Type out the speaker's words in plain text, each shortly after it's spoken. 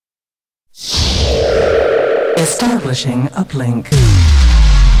Establishing uplink.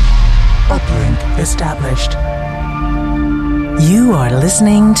 Uplink established. You are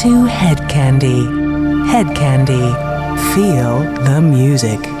listening to Hedkandi. Hedkandi. Feel the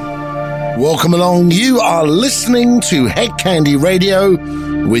music. Welcome along. You are listening to Hedkandi Radio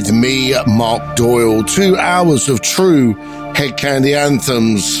with me, Mark Doyle. 2 hours of true Hedkandi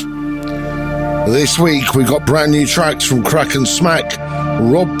anthems. This week we got brand new tracks from Crack and Smack,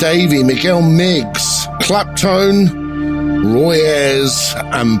 Rob Davey, Miguel Miggs, Claptone, Roy Ayers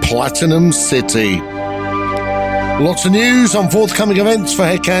and Platinum City. Lots of news on forthcoming events for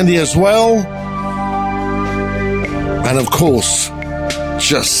Hedkandi as well. And of course,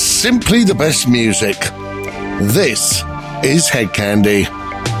 just simply the best music. This is Hedkandi.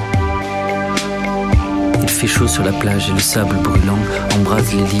 Il fait chaud sur la plage et le sable brûlant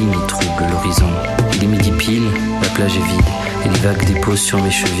embrase les lignes et trouble l'horizon. Il est midi pile, la plage est vide et les vagues déposent sur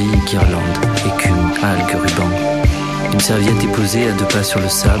mes chevilles guirlandes, écume, algues, rubans. Une serviette est posée à 2 pas sur le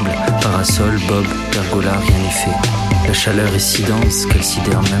sable, parasol, bob, pergola, rien n'y fait. La chaleur est si dense qu'elle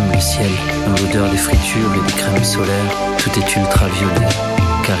sidère même le ciel. Dans l'odeur des fritures et des crèmes solaires, tout est ultraviolet.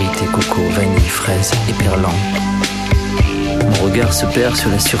 Karité, coco, vanille, fraise et perlant. Mon regard se perd sur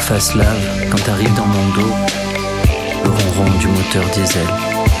la surface lave quand arrive dans mon dos le ronron du moteur diesel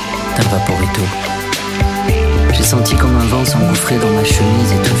d'un vaporito. J'ai senti comme un vent s'engouffrer dans ma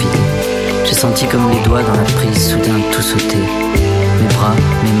chemise et tout vider. J'ai senti comme les doigts dans la prise soudain tout sauter. Mes bras,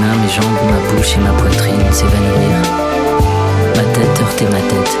 mes mains, mes jambes, ma bouche et ma poitrine s'évanouir. Ma tête heurter ma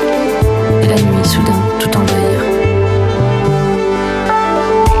tête et la nuit soudain tout envahir.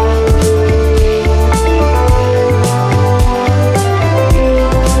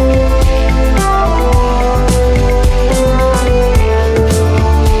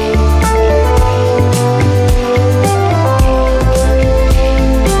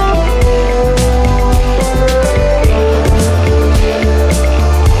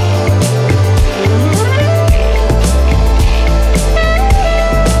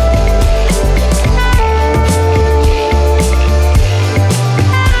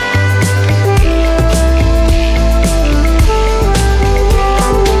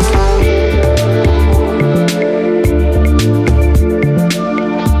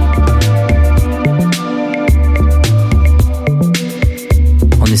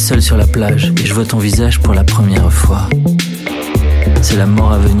 Sur la plage et je vois ton visage pour la première fois. C'est la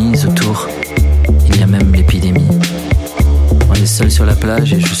mort à Venise autour, il y a même l'épidémie. On est seul sur la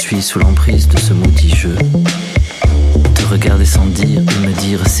plage et je suis sous l'emprise de ce maudit jeu. Te regarder sans dire et me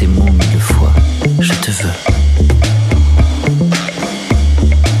dire ces mots 1000 fois. Je te veux.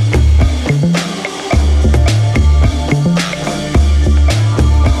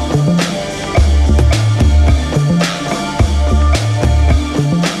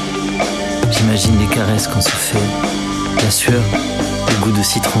 Qu'on se fait, la sueur, le goût de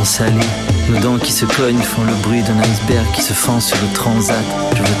citron salé, nos dents qui se cognent font le bruit d'un iceberg qui se fend sur le transat.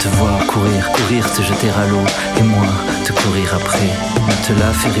 Je veux te voir courir, courir, te jeter à l'eau et moi te courir après.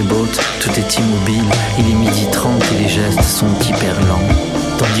 Matelas, ferryboat, tout est immobile, il est 12h30 et les gestes sont hyper lents.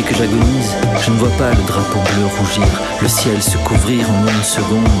 Tandis que j'agonise, je ne vois pas le drapeau bleu rougir, le ciel se couvrir en 1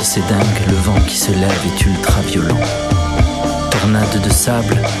 seconde, c'est dingue, le vent qui se lève est ultra violent. Tornade de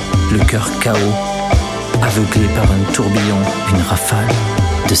sable, le cœur KO. Aveuglé par un tourbillon, une rafale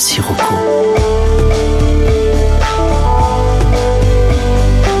de sirocco.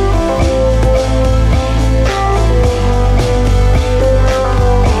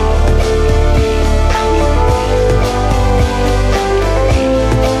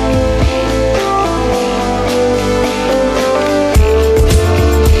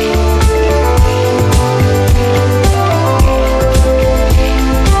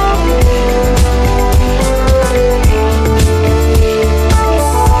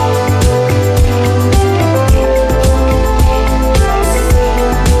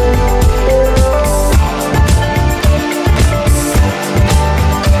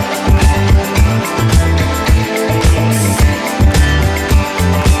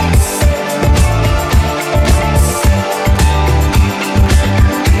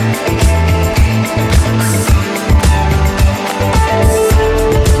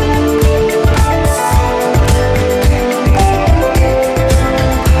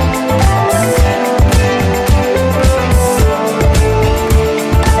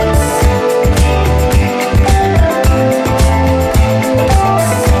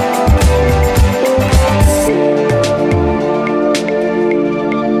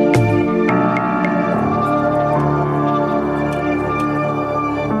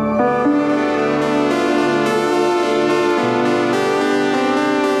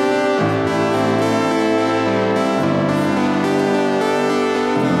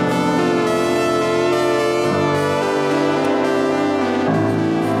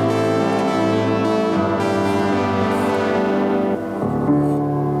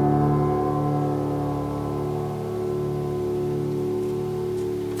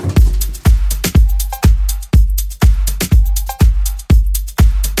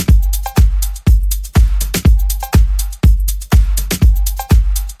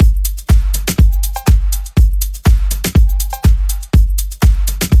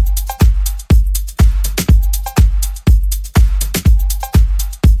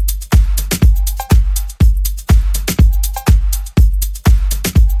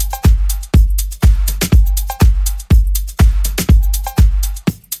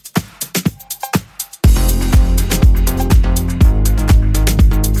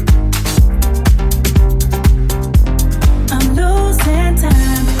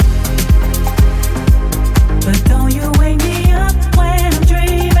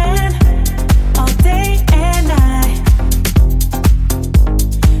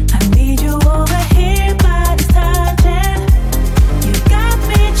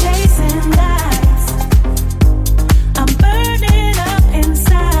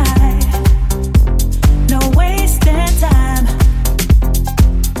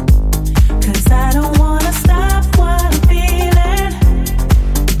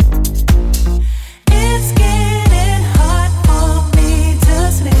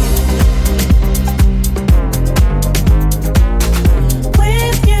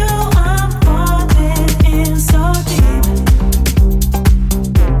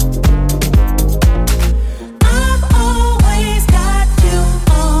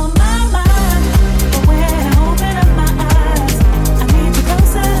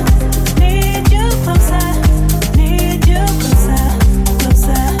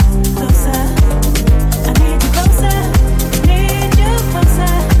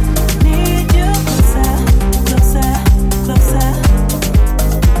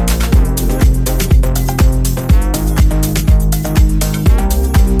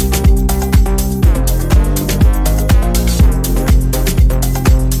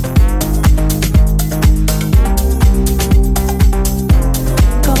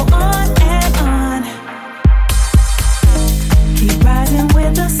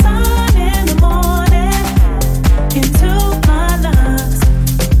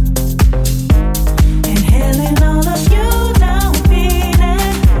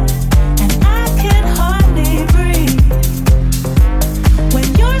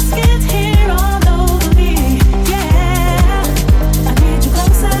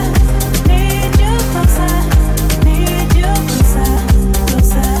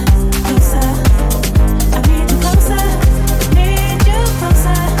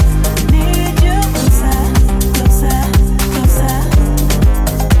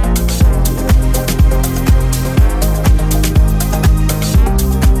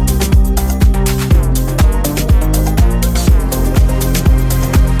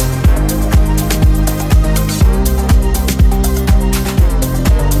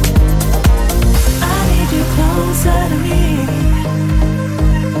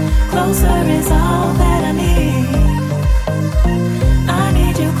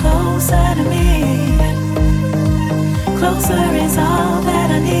 Closer is all that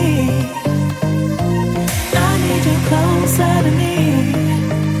I need. I need you closer to me.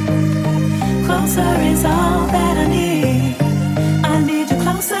 Closer is all that I need. I need you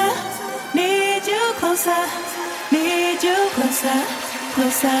closer. Need you closer. Need you closer.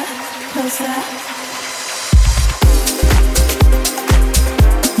 Closer, closer.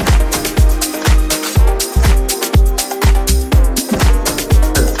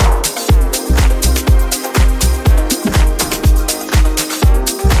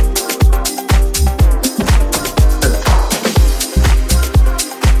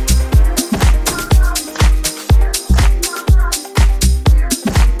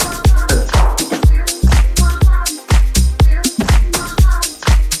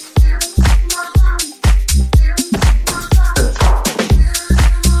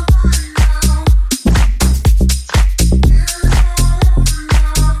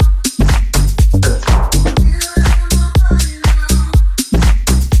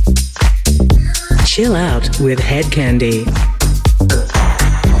 Chill out with Hedkandi.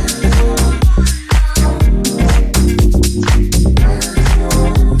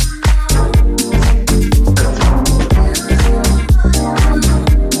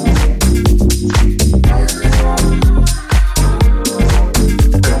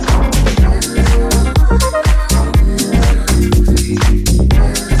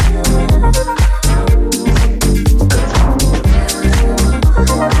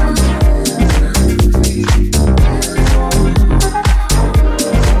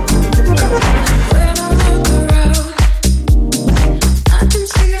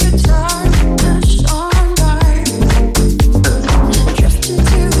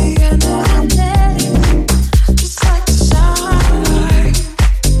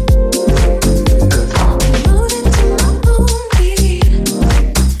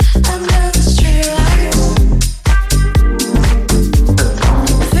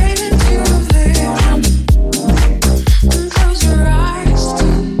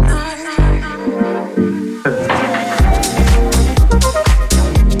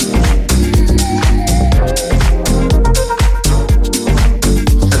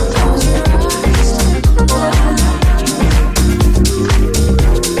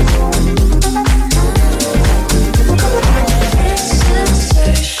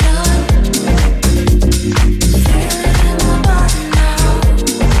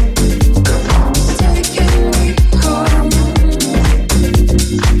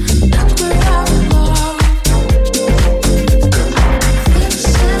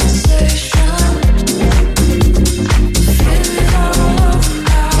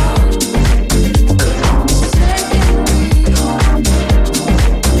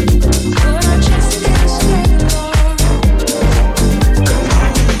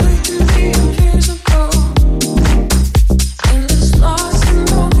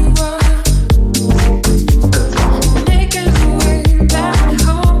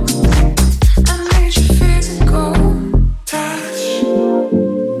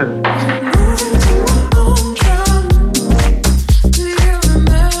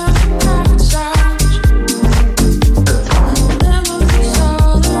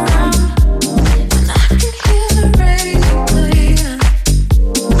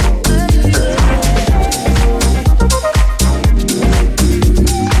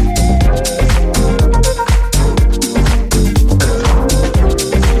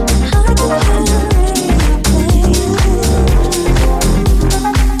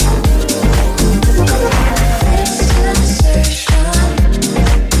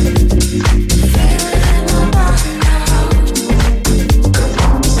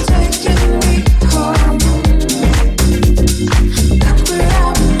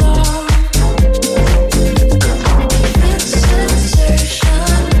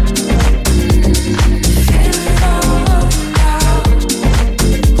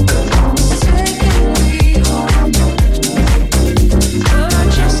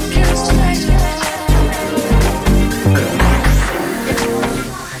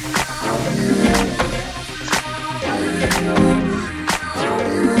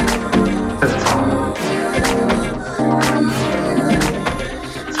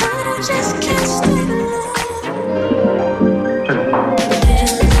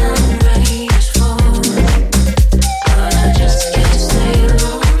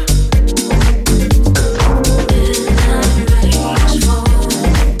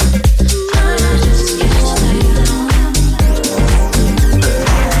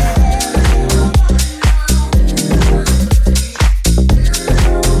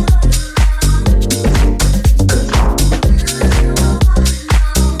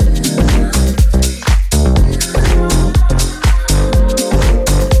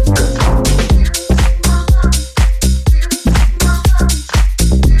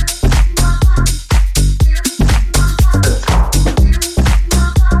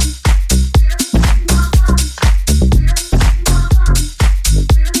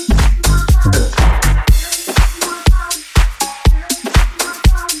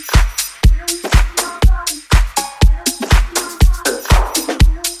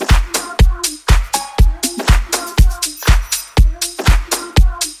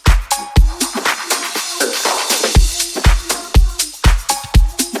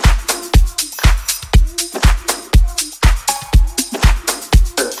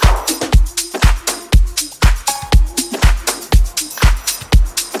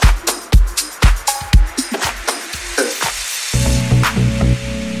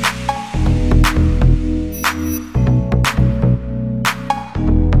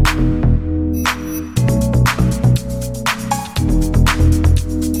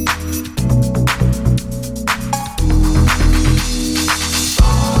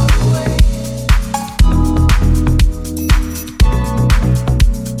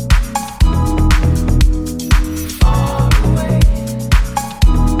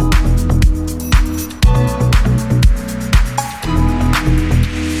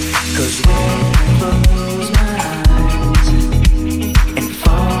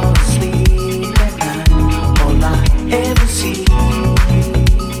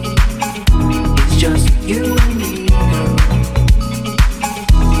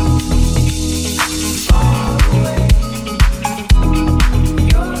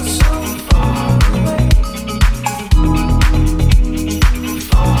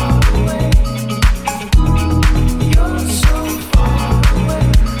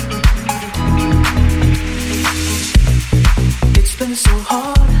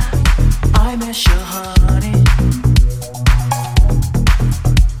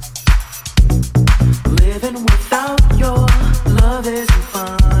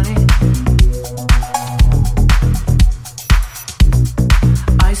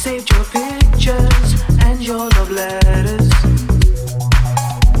 saved your pictures and your love letters.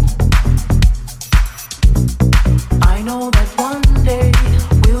 I know that one day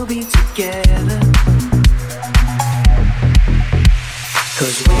we'll be together.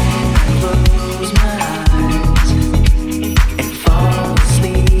 'Cause when I close my eyes and fall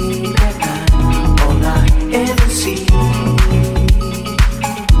asleep at night, all I ever see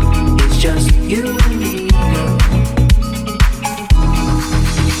is just you and me, girl.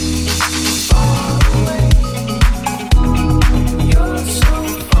 Far away, you're so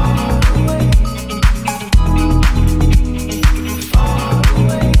far away. Far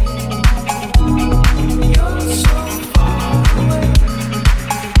away, you're so far away.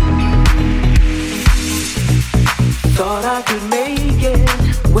 Thought I could make it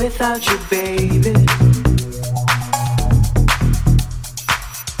without you, baby.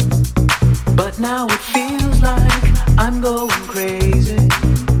 But now it feels like I'm going crazy.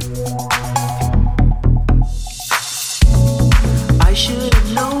 I should have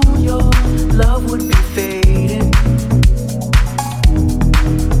known your love would be fading.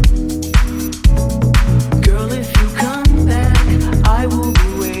 Girl, if you come back, I will be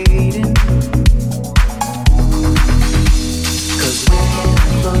waiting. 'Cause when I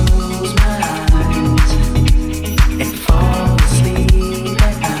close my eyes and fall asleep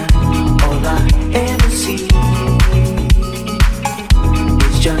at night, all I ever see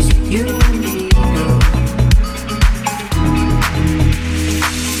is just you and me, girl.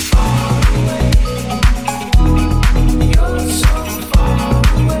 Far away, you're so far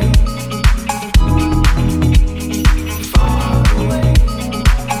away. Far away,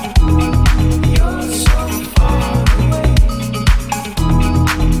 you're so far away.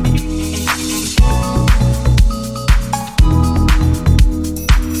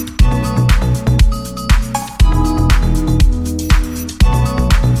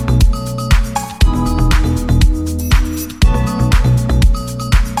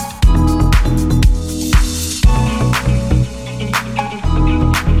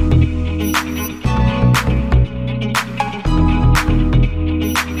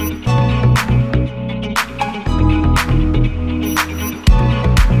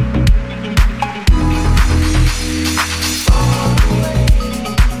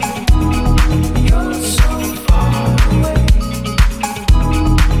 You're so far away.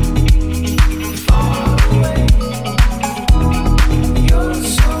 Far away, you're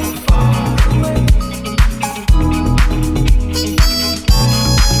so far away.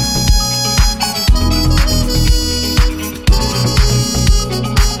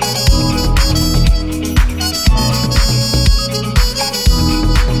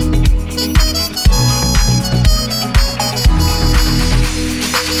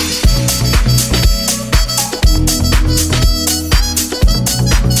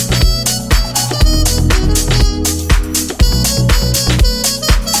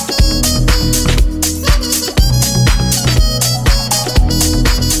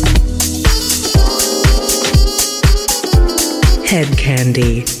 Head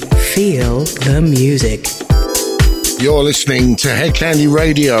Candy. Feel the music. You're listening to Head Candy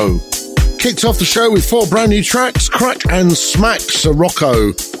Radio. Kicked off the show with 4 brand new tracks, Crack and Smack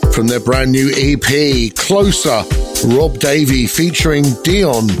Sirocco from their brand new EP, Closer, Rob Davey featuring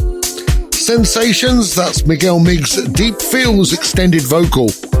Dion. Sensations, that's Miguel Miggs' Deep Feels extended vocal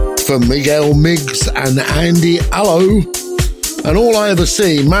from Miguel Miggs and Andy Allo. And All I Ever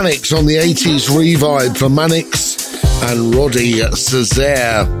See, Mannix on the 80s revive for Mannix and Roddy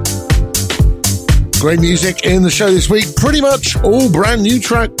Cesare. Great music in the show this week, pretty much all brand new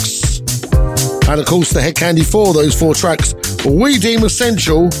tracks. And of course the Head Candy 4, those 4 tracks we deem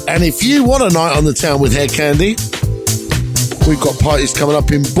essential. And if you want a night on the town with Head Candy, we've got parties coming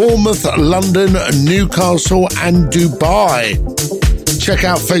up in Bournemouth, London, Newcastle and Dubai. Check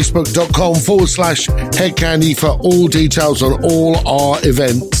out facebook.com/Headcandy for all details on all our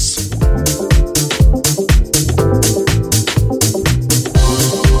events.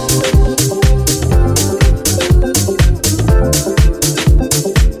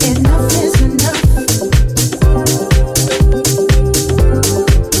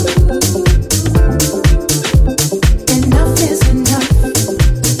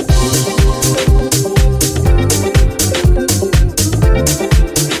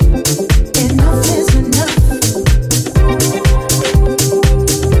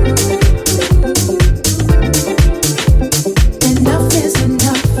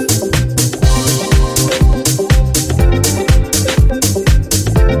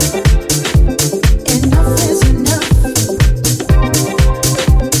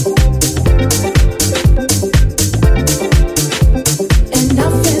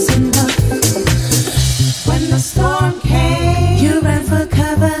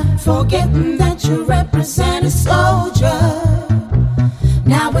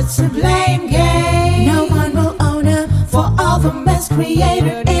 a blame game. No one will own her for all the mess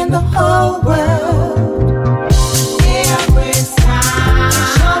created in the whole world. Every time,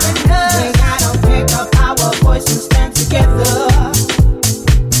 showing us we gotta pick up our voice and stand together.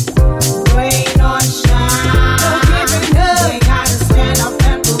 Rain or shine, no giving up. We gotta stand up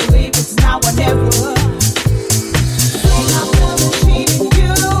and believe it's now or never. Bring up the machine in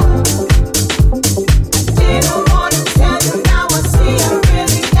you. I didn't wanna tell you, now I see I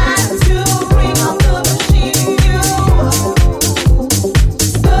really got to. Bring up the machine in you.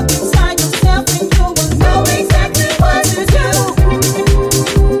 Look inside yourself and you will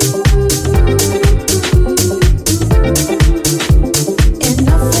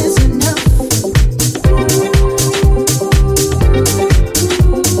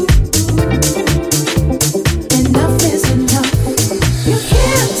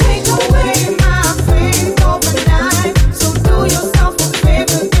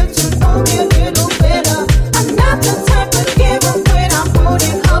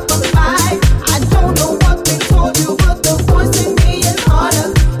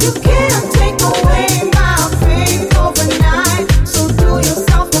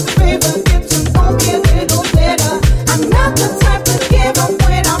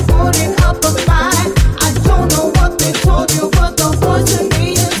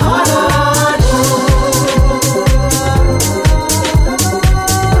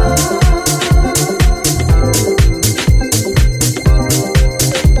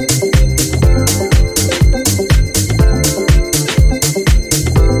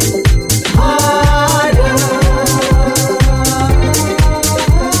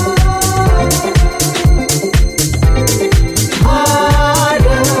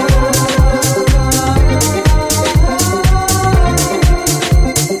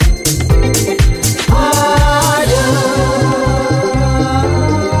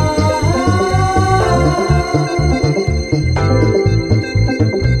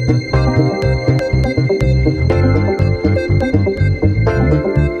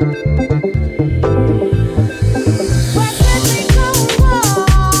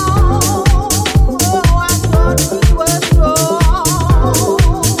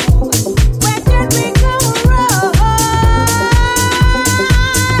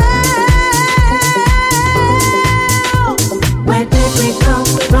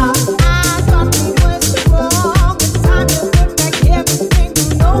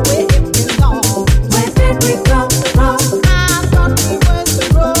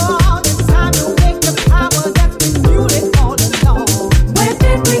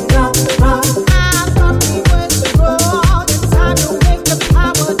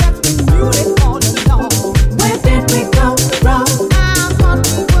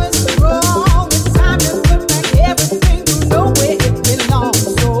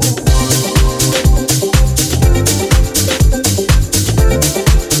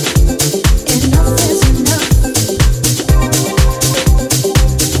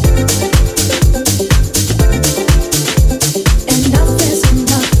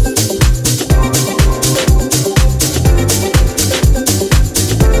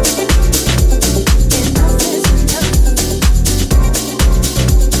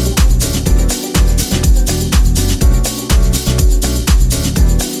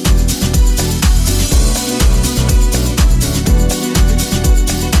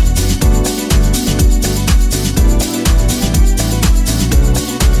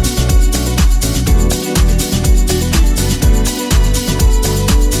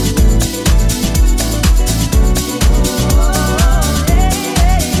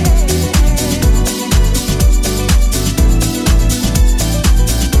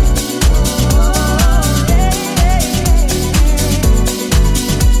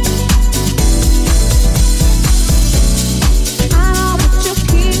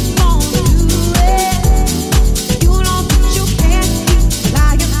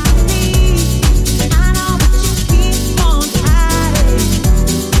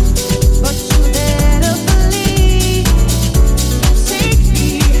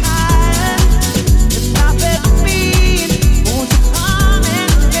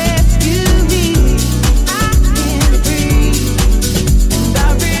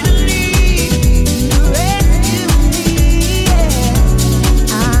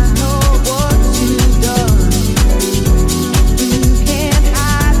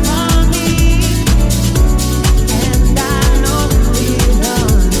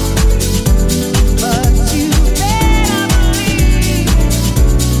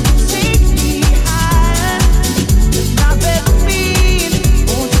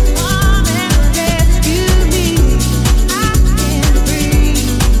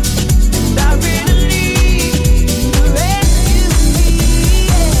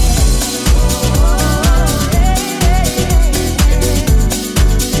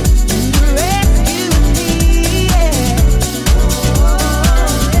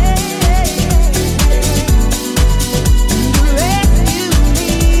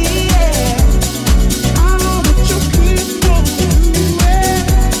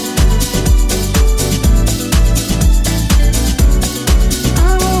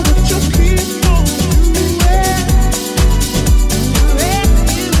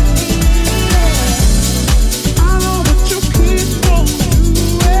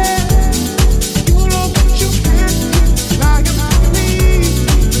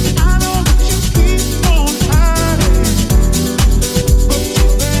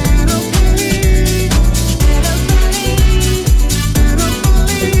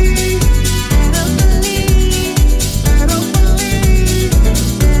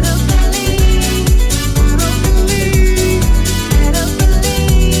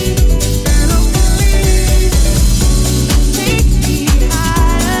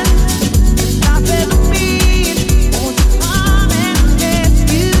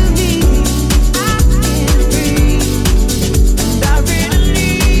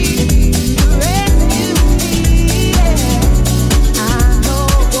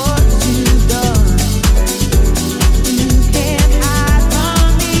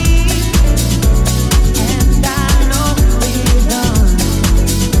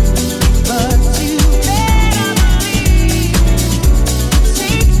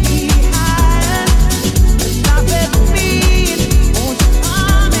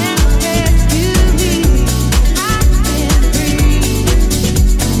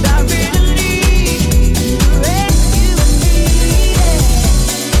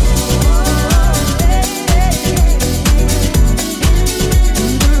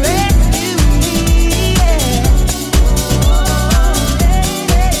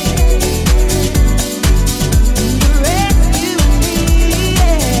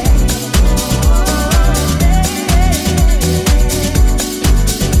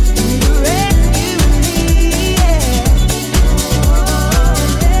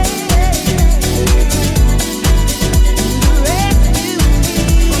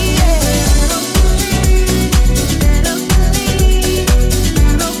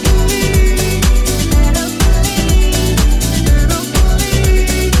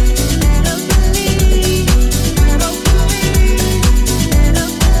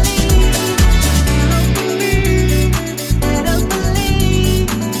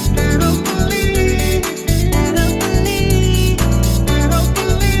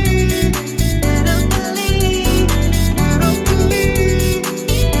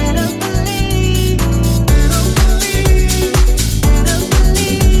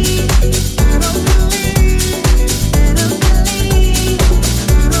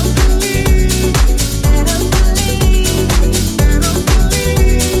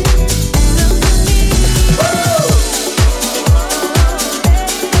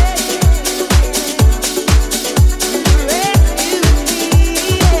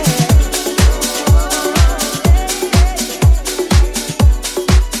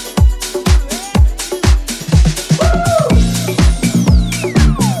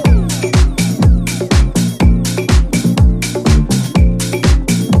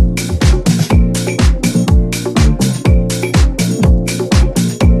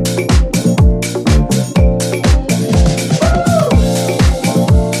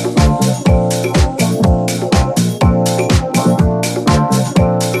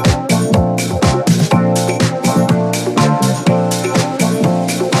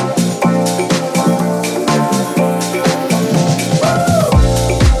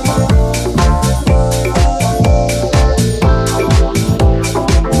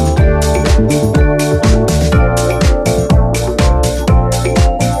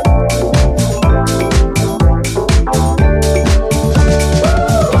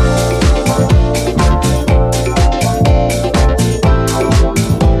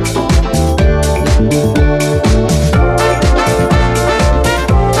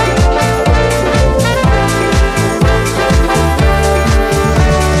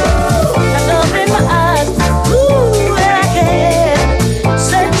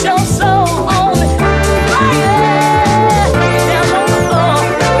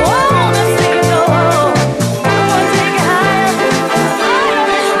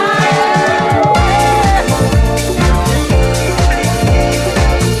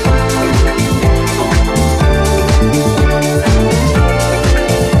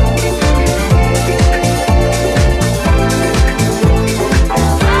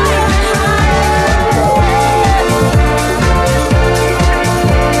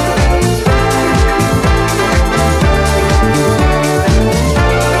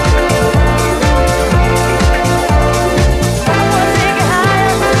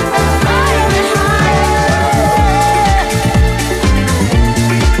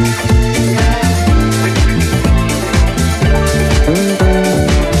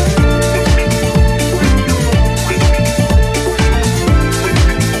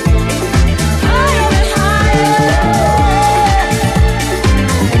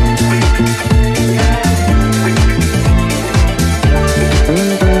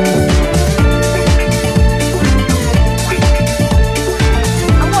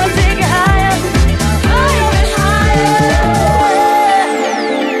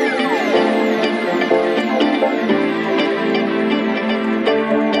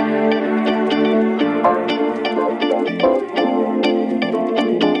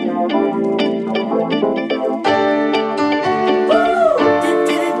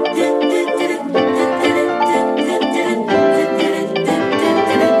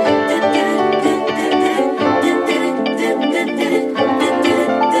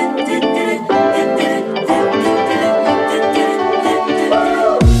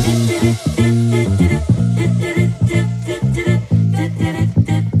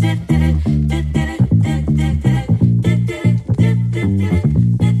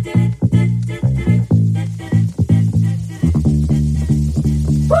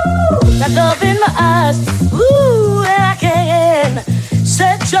love in my eyes. Ooh, and I can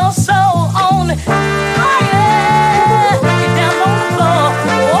set your soul on fire. Get down on the floor.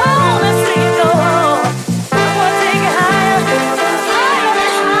 Whoa, let's see it go. I wanna take it higher, higher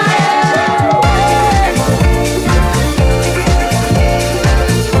and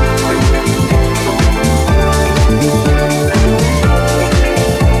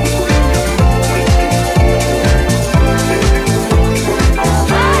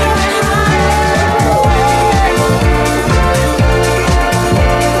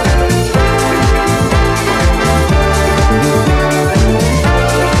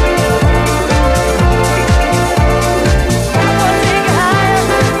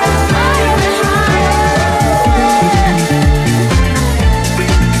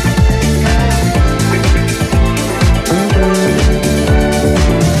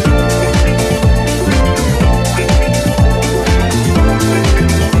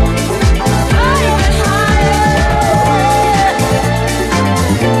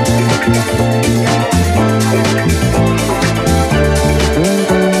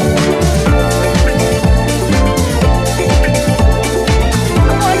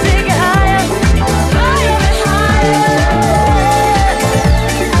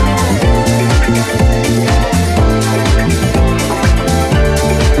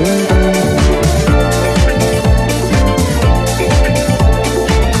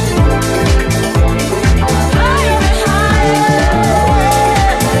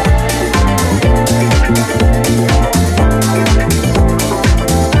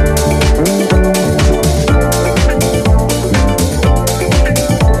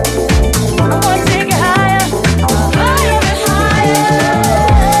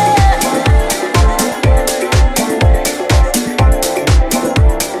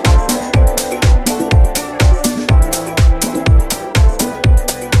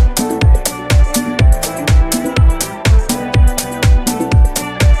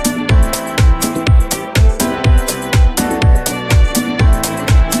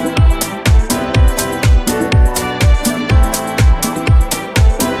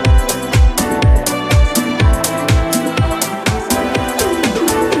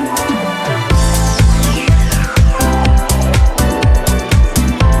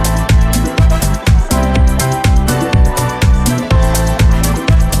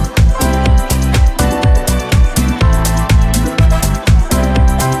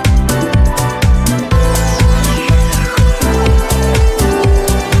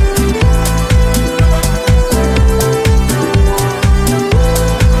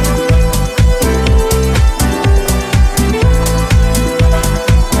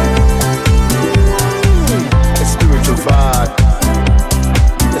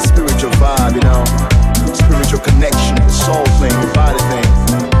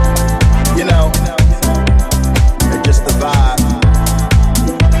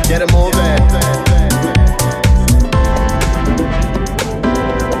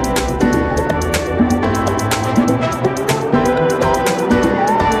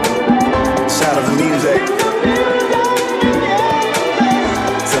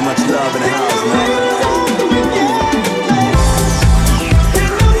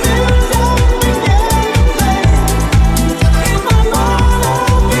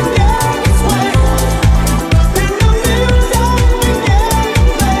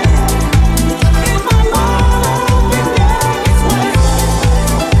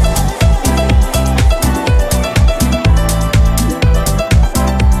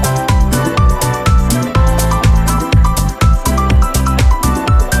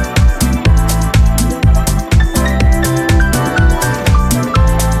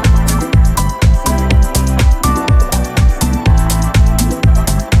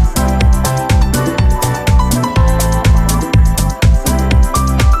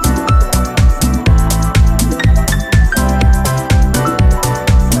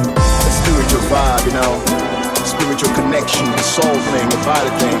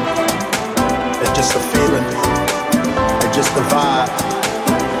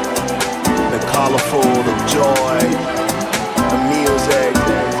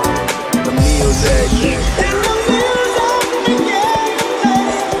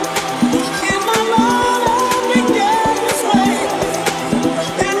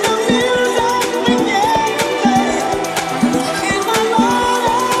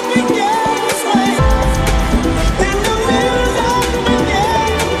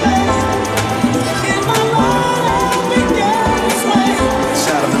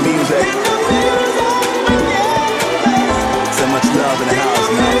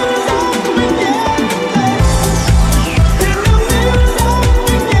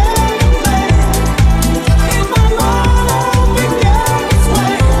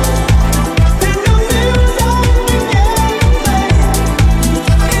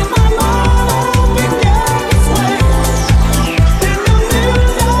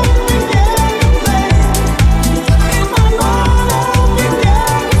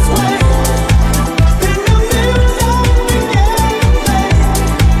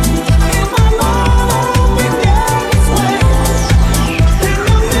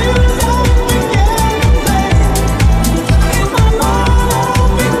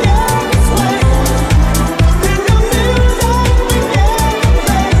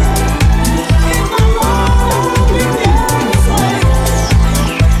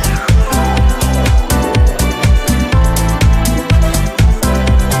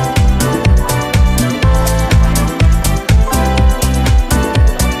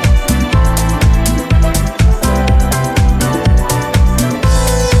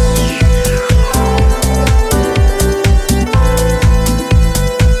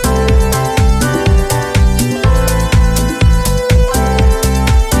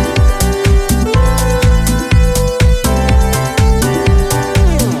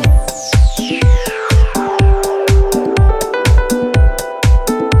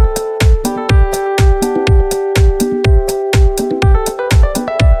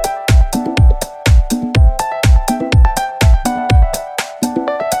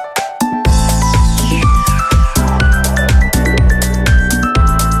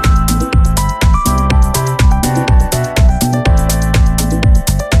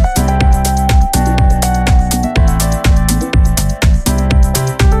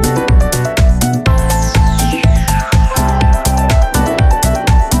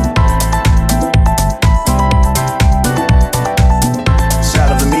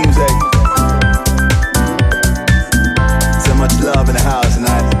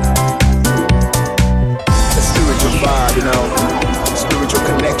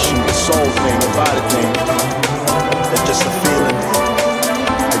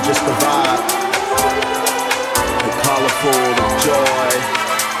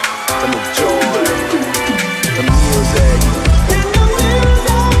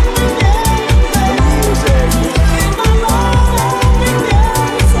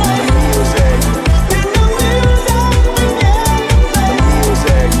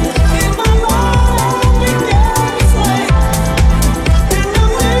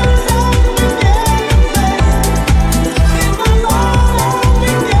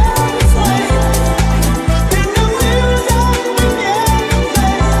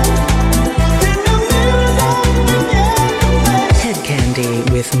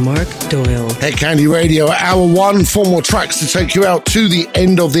Hedkandi Radio, hour one. 4 more tracks to take you out to the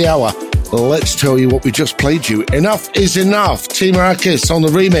end of the hour. Let's tell you what we just played you. Enough is Enough. Tima Akis on the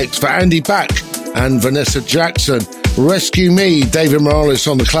remix for Andy Back and Vanessa Jackson. Rescue Me, David Morales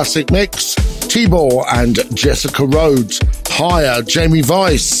on the classic mix. Tibor and Jessica Rhodes. Higher, Jamie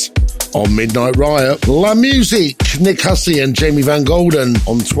Weiss on Midnight Riot. La Musique, Nick Hussey and Jamie Van Golden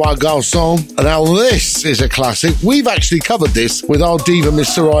on Trois Garçons. And now this is a classic. We've actually covered this with our diva,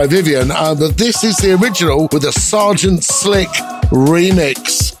 Miss Soraya Vivian, but this is the original with a Sergeant Slick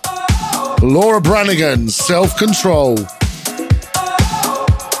remix. Laura Branigan, Self-Control.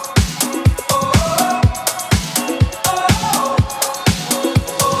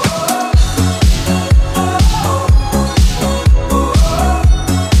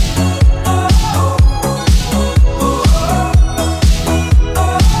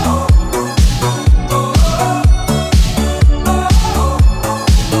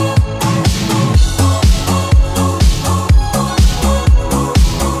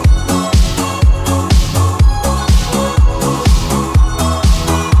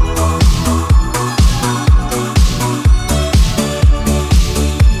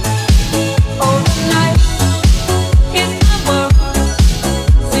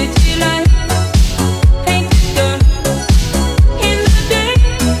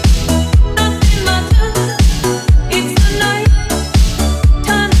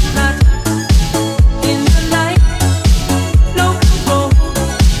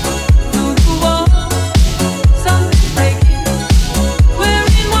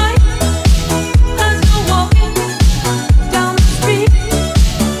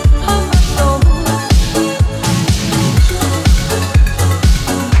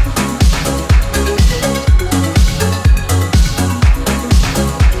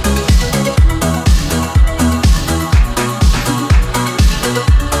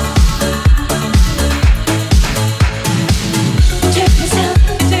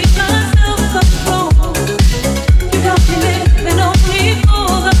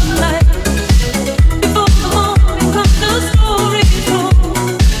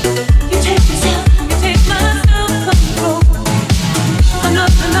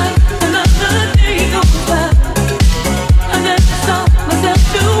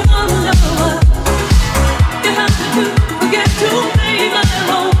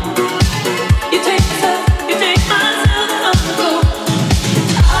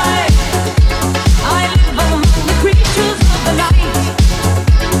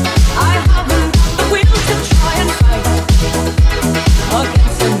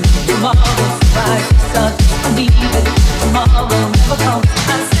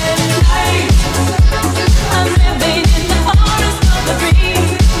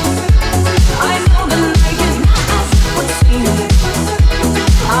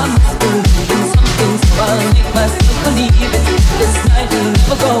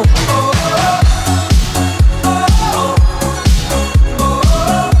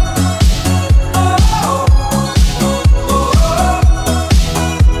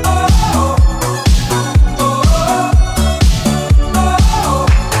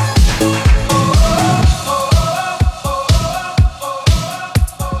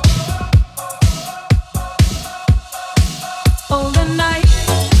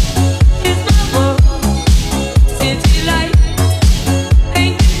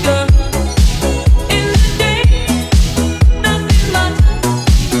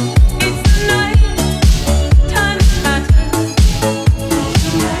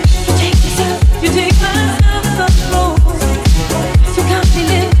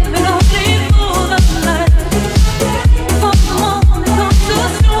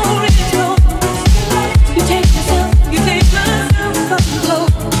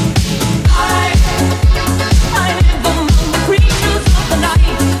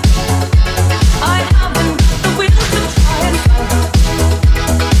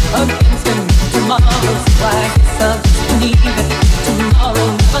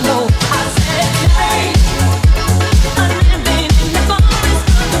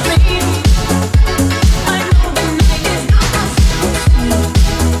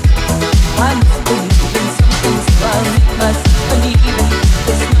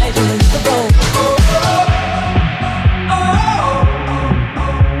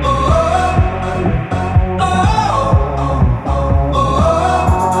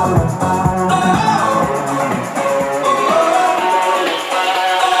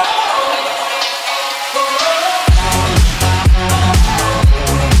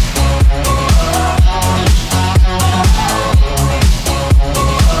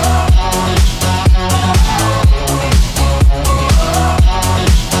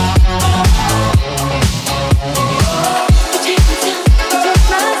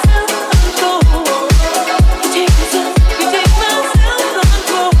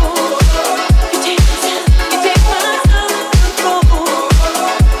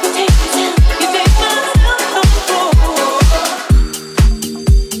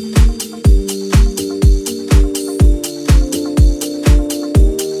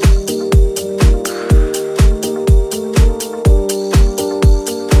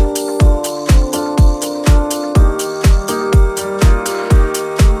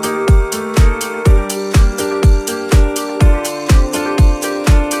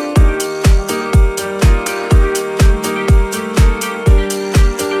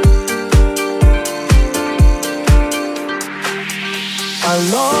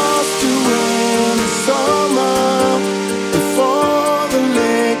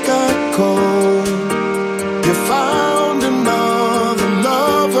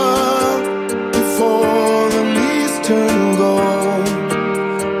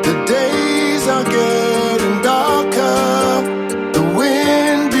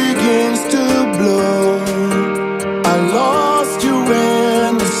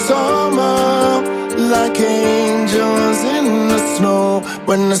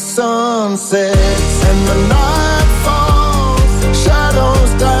 when the sun sets and the night falls,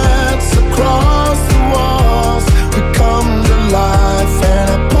 shadows dance across the walls. We come to life and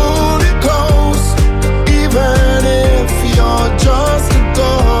I pull you close, even if you're just a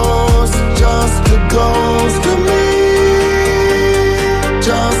ghost to me,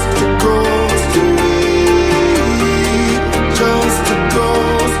 just a ghost to me, just a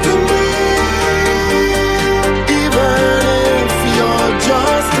ghost to me, even if you're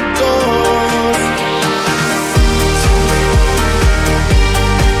just a ghost.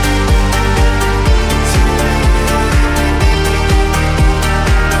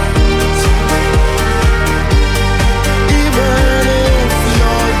 Even if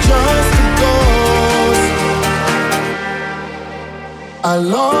you're just a ghost. I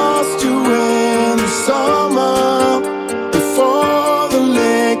lost you in the summer before the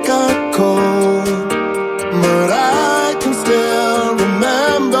lake got cold, but I can still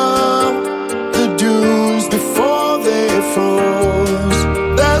remember the dunes before they froze.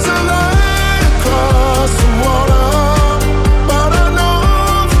 There's a line across the water, but I know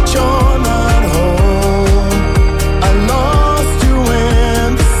that you're not home. I lost you in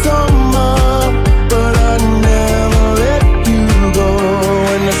the summer, but I never let you go.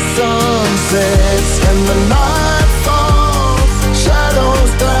 When the sun sets and the night falls,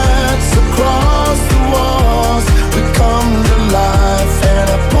 shadows dance across the walls. We come to life and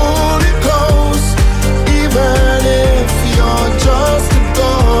I pull you close, even if you're just a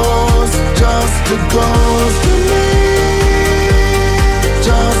ghost to me,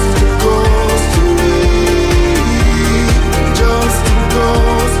 just a ghost to me, just a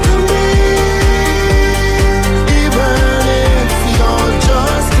ghost to me, even if you're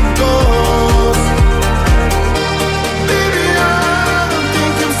just a ghost. Baby, I don't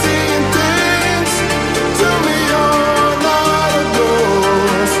think I'm seeing things. Tell me you're not a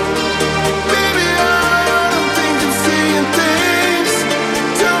ghost. Baby, I don't think I'm seeing things.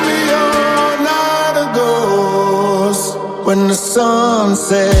 Tell me you're not a ghost. When the sun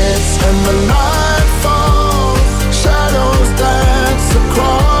sets and the night falls, shadows dance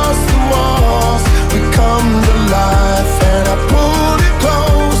across the walls. We come to life and I pull you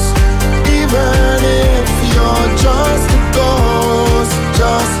close, even if you're just a ghost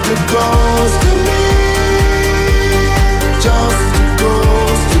to me, just a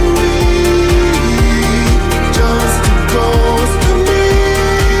ghost to me, just a ghost to me,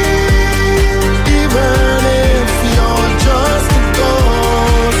 even if you're just a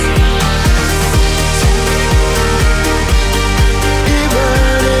ghost.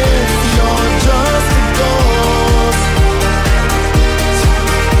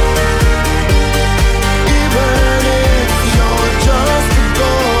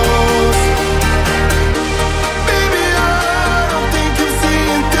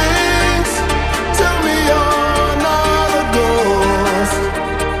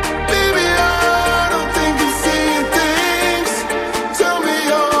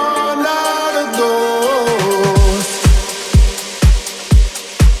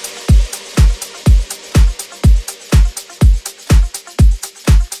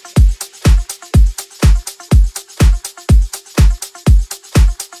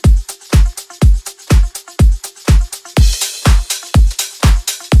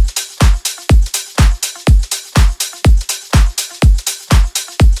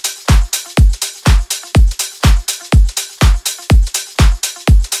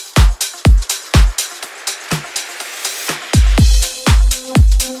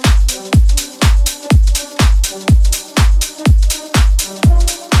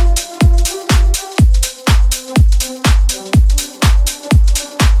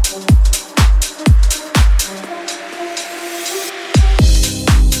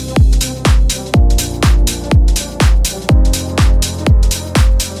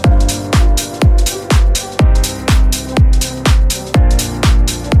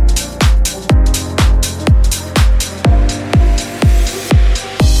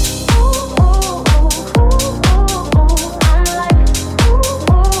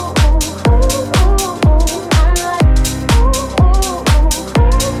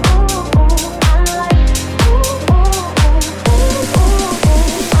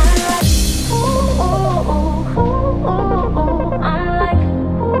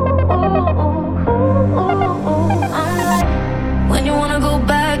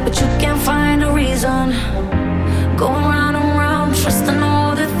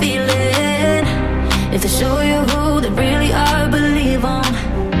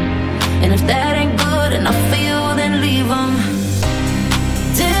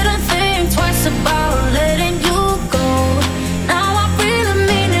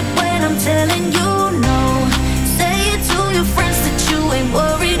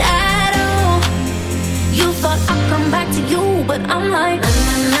 but I'm like na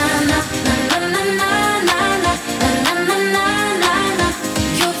na na na na na na na na na na na na.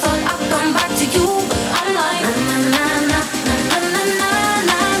 You thought I'd come back to you, but I'm like na na na na na na na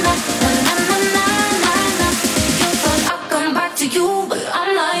na na na na na na. You thought I'd come back to you, but I'm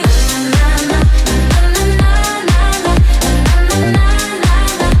like na na na na na na na na na na na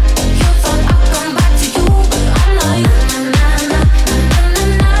na. You thought I'd come back to you, but I'm like na na na na na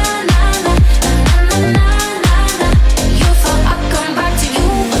na na na na na na. You thought I'd come back to you,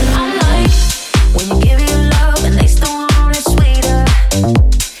 but I'm like when you give your love and they still want it sweeter.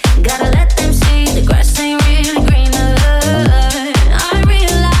 Gotta let them see the grass ain't really greener. I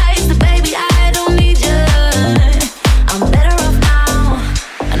realize that baby I don't need you. I'm better off now,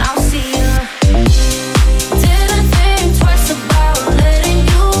 and I'll see you. Didn't think twice about letting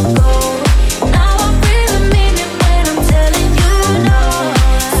you go. Now I really mean it when I'm telling you no.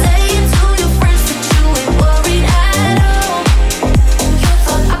 Saying to your friends that you ain't worried at all. You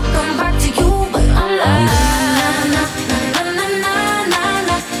thought I'd come back to you, but I'm like na na na na na na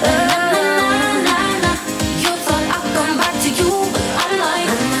na na na na. You thought I'd come back to you, but I'm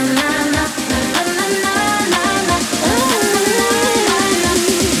like na na na na na na na na na.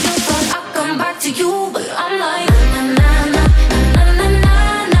 You thought I'd come back to you, but I'm like na na na na na na na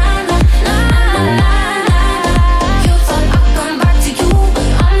na na na. You thought I'd come back to you, but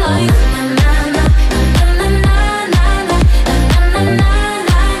I'm like na na na na na na na na na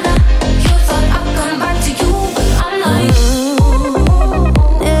na. You thought I'd come back to you, but I'm like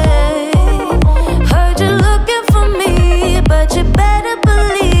heard you looking for me, but you better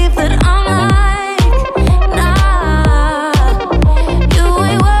believe that I'm like nah. You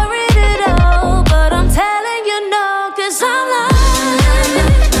ain't worried at all, but I'm telling you no, 'cause I'm like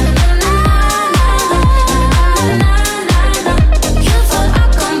you thought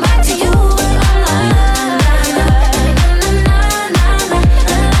I'd come back to you, but I'm like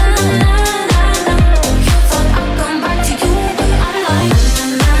you thought I'd come back to you, but I'm like you thought I'd come back to you, but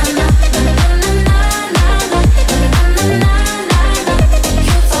I'm like you thought I'd come back to you,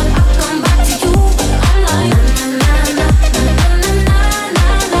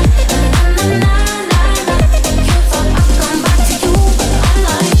 but I'm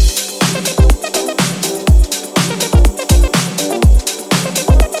like you thought I'd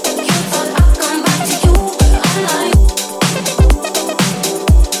come back to you, but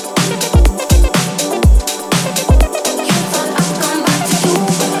I'm like you thought I'd come back to you,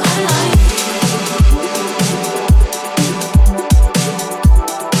 but I'm like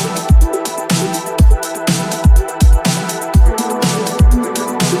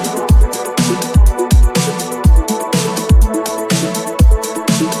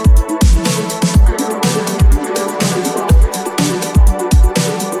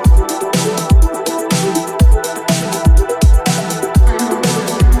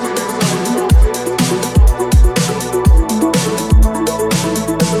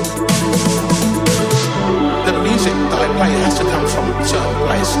the music that I play has to come from a certain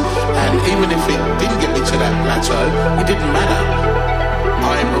place, and even if it didn't get me to that plateau, it didn't matter.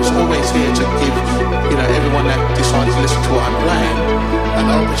 I was always here to give, everyone that decided to listen to what I'm playing an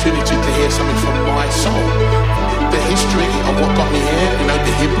opportunity to hear something from my soul. The history of what got me here,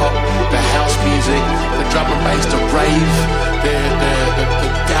 the hip hop, the house music, the drum and bass, the rave, the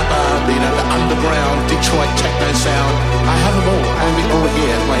gabba, the underground Detroit techno sound. I have them all. I have it all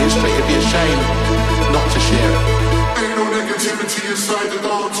here as my history. It'd be a shame not to share it. Ain't no negativity inside the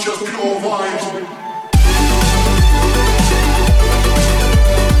dance, just pure vibes.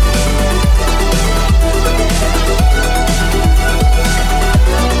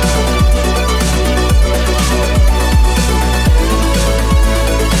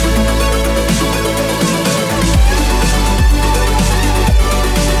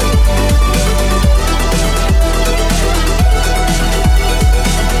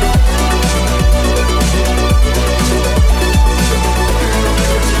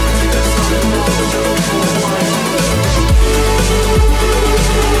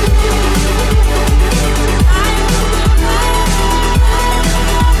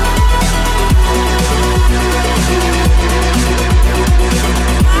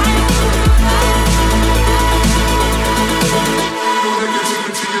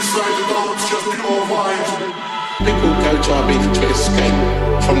 People go to Ibiza to escape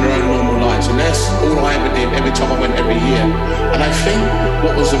from their own normal lives, and that's all I ever did every time I went every year. And I think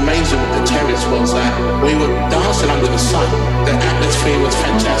what was amazing with the Terrace was that we were dancing under the sun. The atmosphere was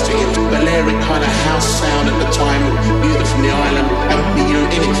fantastic. It was Balearic kind of house sound at the time, music from the island, and in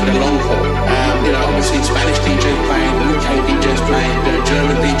it for the long haul. Obviously Spanish DJs playing, UK DJs playing,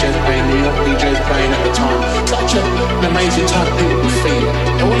 German DJs playing, New York DJs playing at the time. Such a an amazing type of people to feel.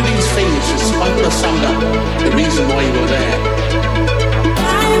 All of these things just spoke or summed up the reason why you were there.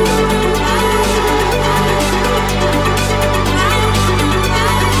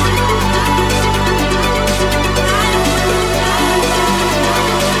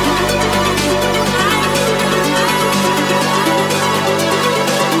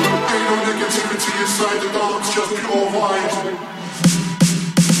 Inside the dance, just pure vibes.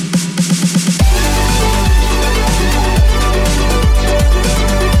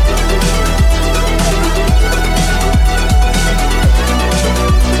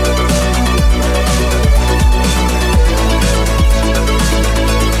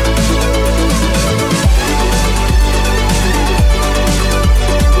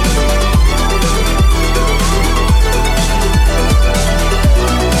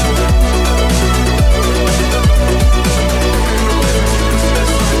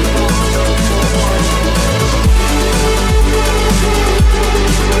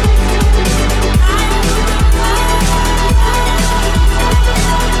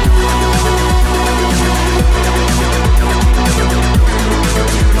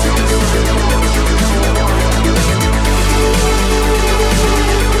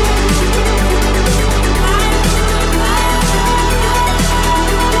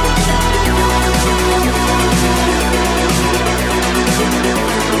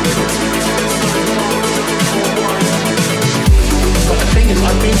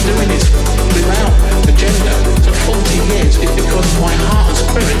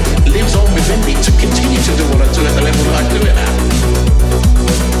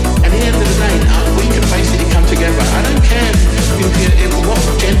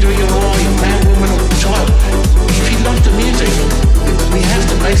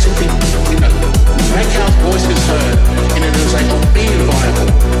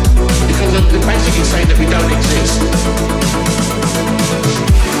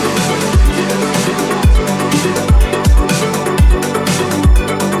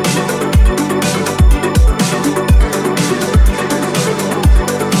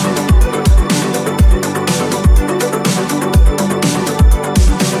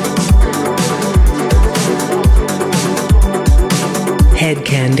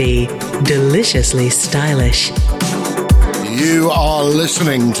 Hedkandi, deliciously stylish. You are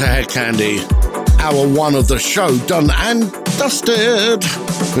listening to Hedkandi, hour one of the show done and dusted.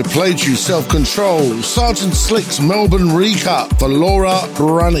 We played you Self-Control, Sergeant Slick's Melbourne recut for Laura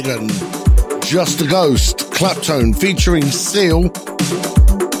Branigan, Just a Ghost, Claptone featuring Seal,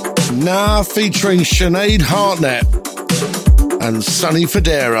 Nah featuring Sinead Hartnett, and Sonny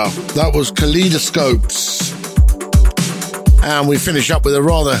Fodera. That was Kaleidoscopes. And we finish up with a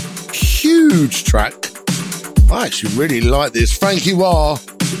rather huge track. I actually really like this. Frankie Wah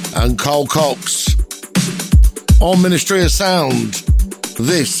and Carl Cox on Ministry of Sound.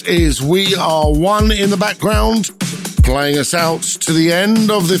 This is We Are One in the background, playing us out to the end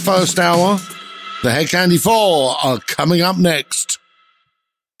of the first hour. The Hedkandi 4 are coming up next.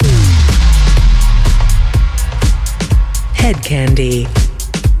 Hedkandi.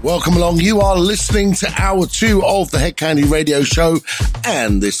 Welcome along. You are listening to hour two of the Hedkandi radio show,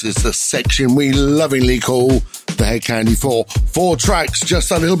 and this is the section we lovingly call the Hedkandi 4. 4 tracks, just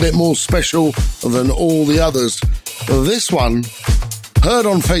a little bit more special than all the others. This one, heard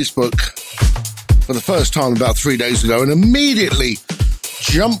on Facebook for the first time about 3 days ago, and immediately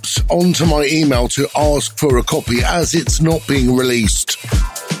jumps onto my email to ask for a copy as it's not being released.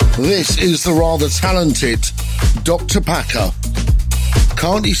 This is the rather talented Dr. Packer.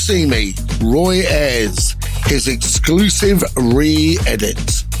 Can't You See Me? Roy Ayers, his exclusive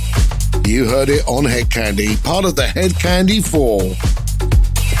re-edit. You heard it on Hedkandi, part of the Hedkandi 4.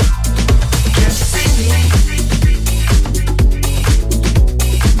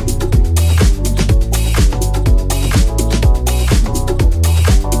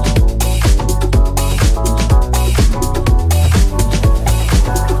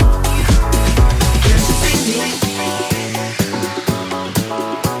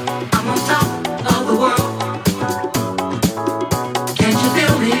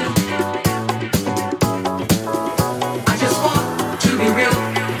 To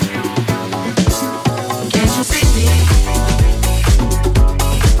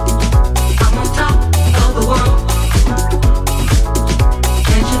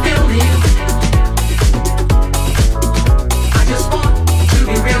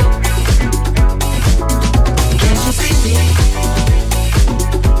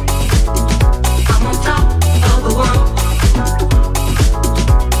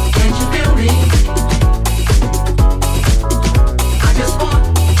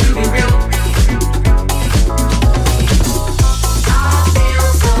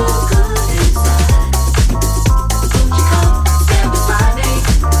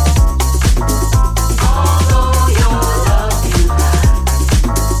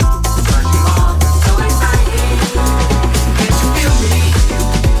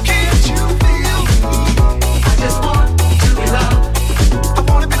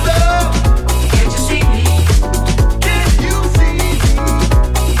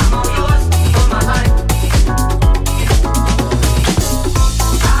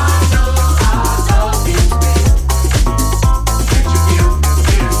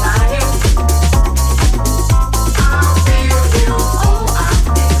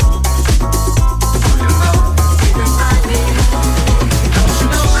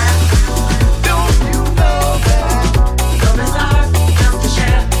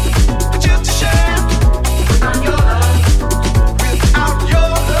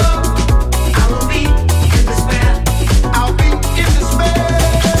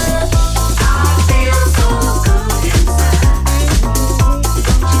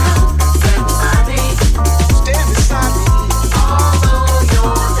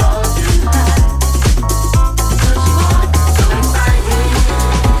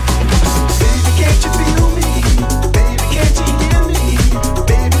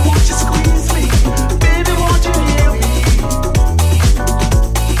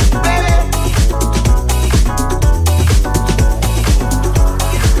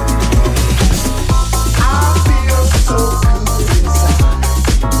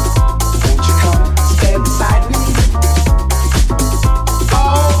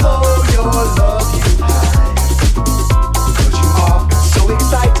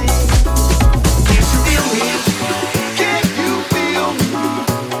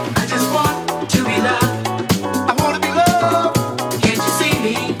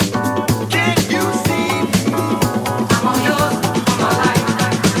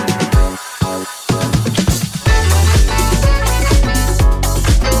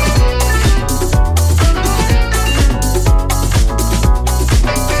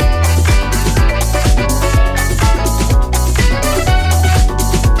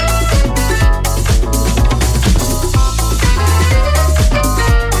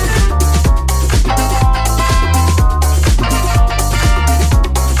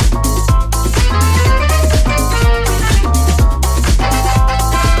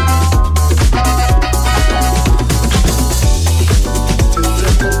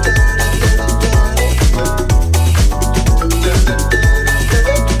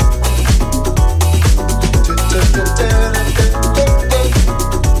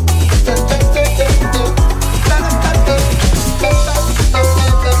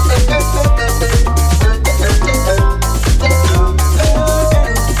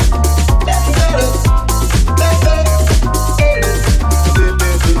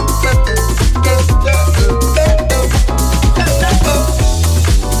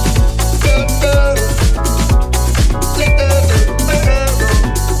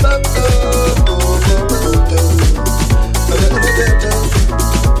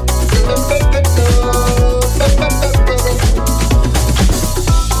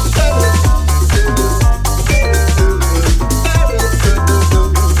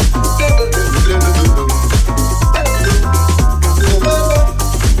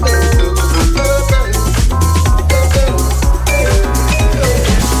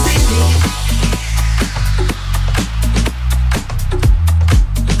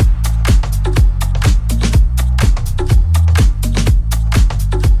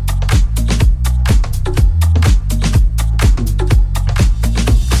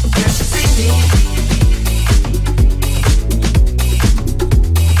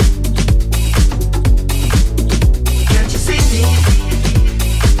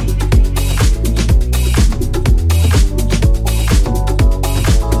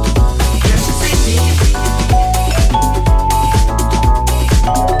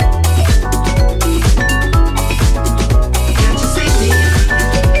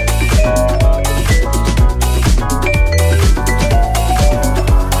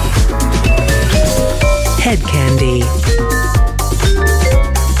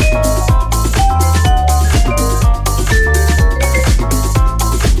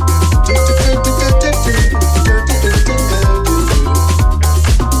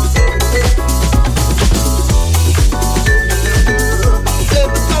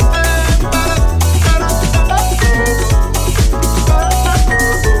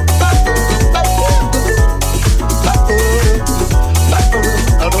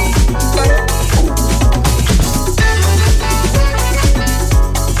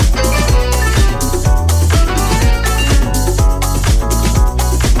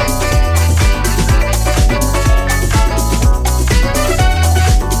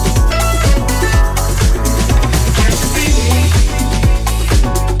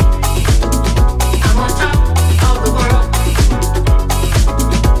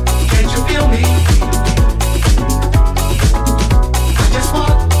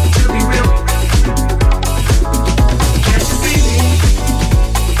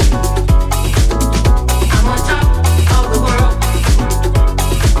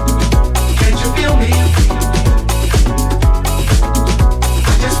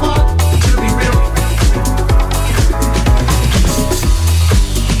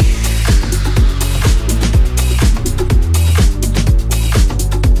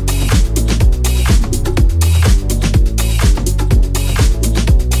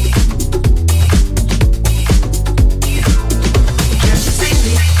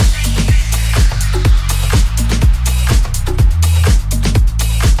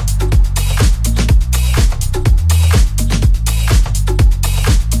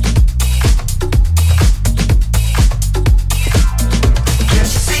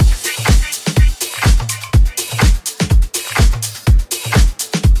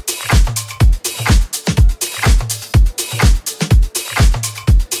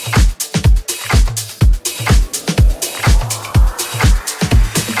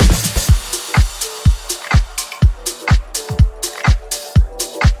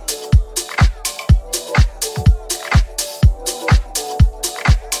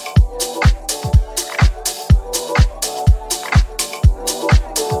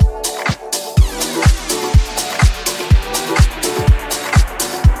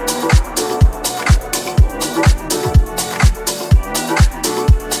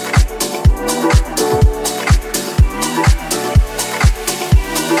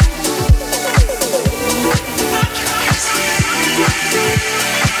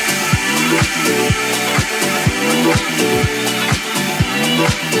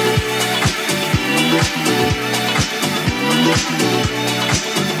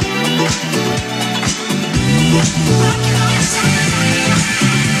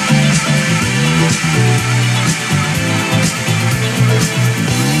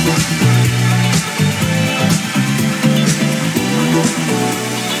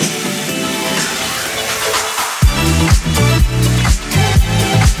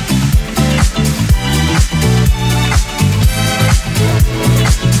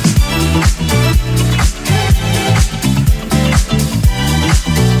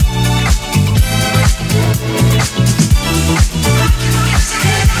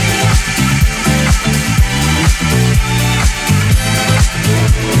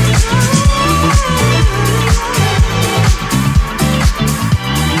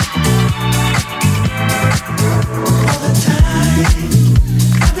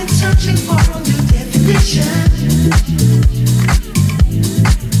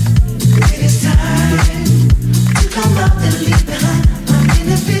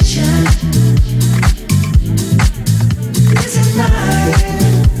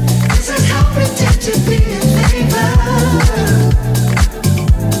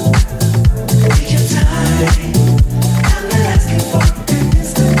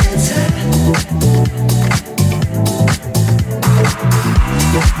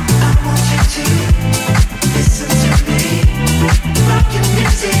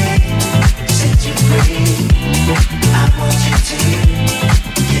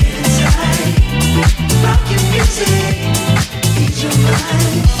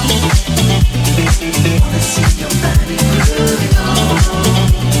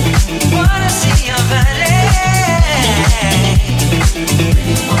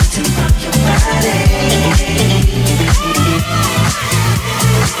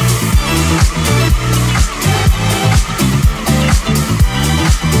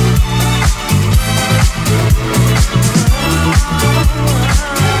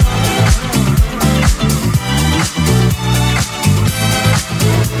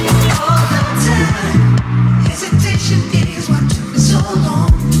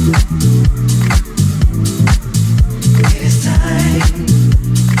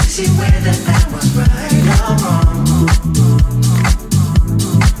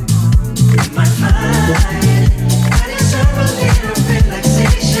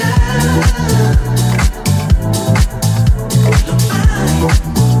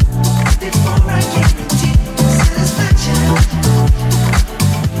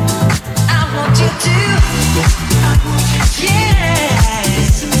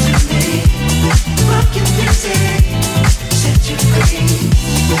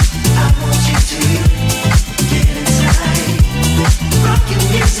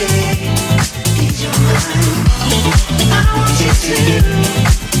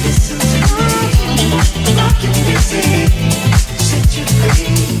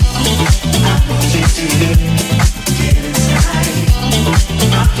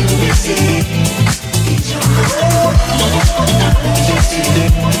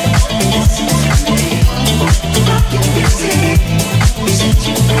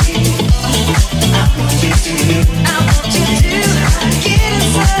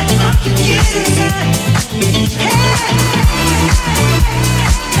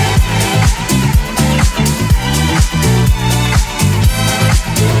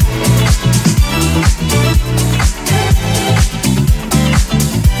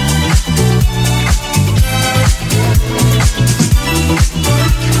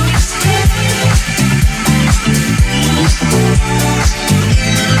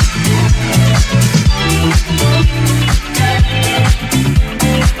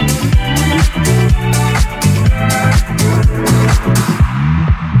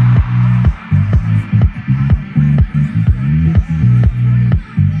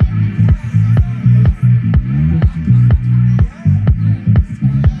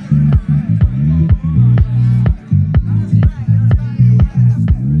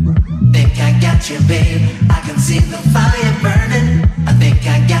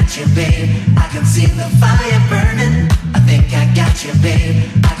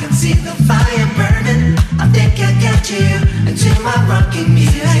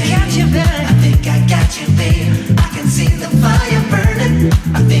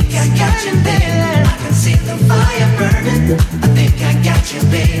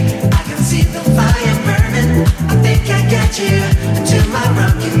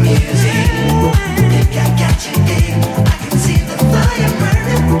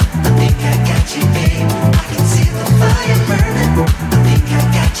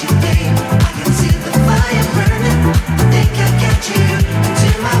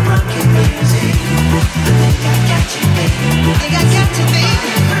I got you.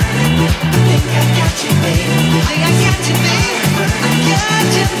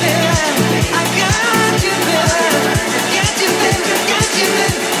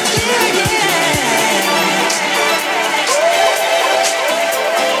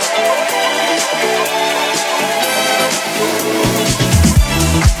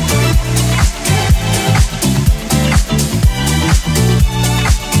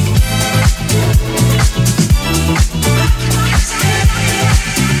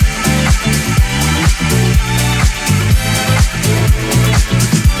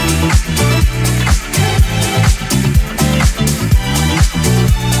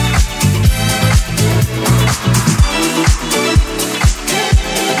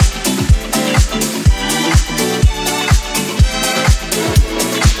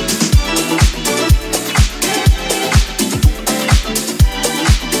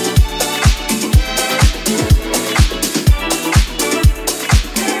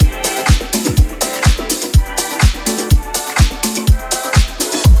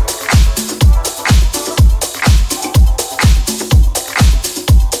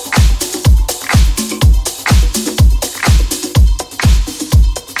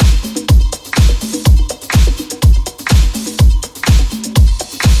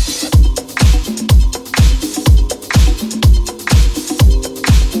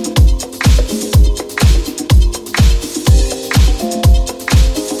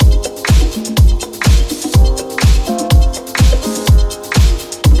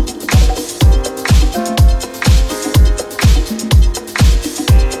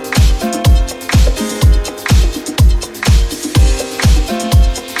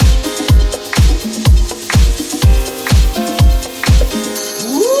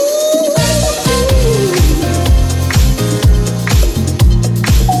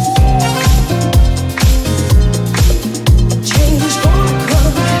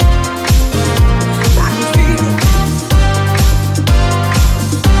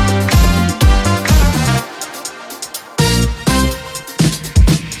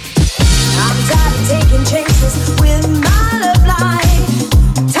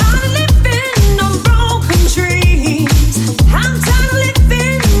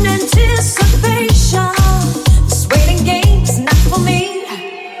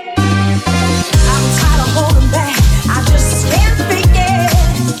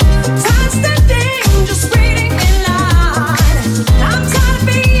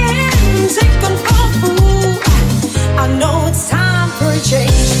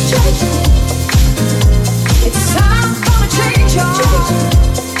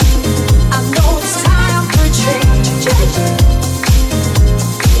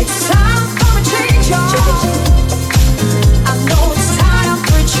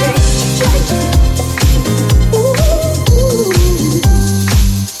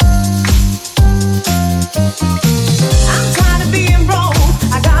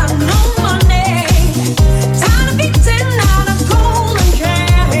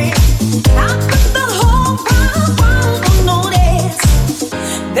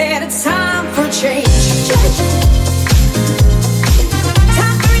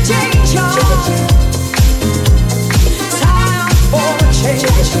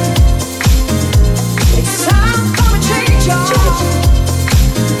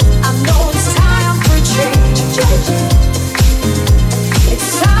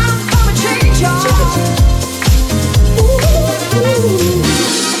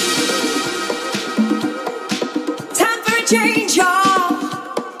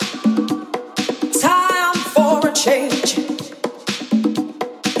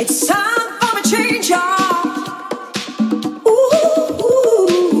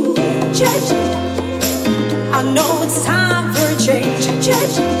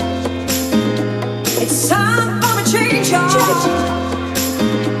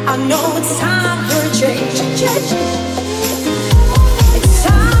 I know it's time for a change. It's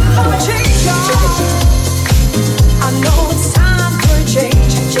time for a change, y'all. I know it's time for a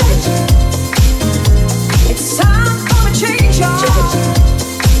change. It's time for a change, y'all.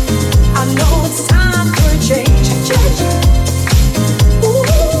 I know it's time for a change. Ooh,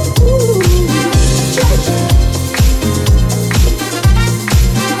 change.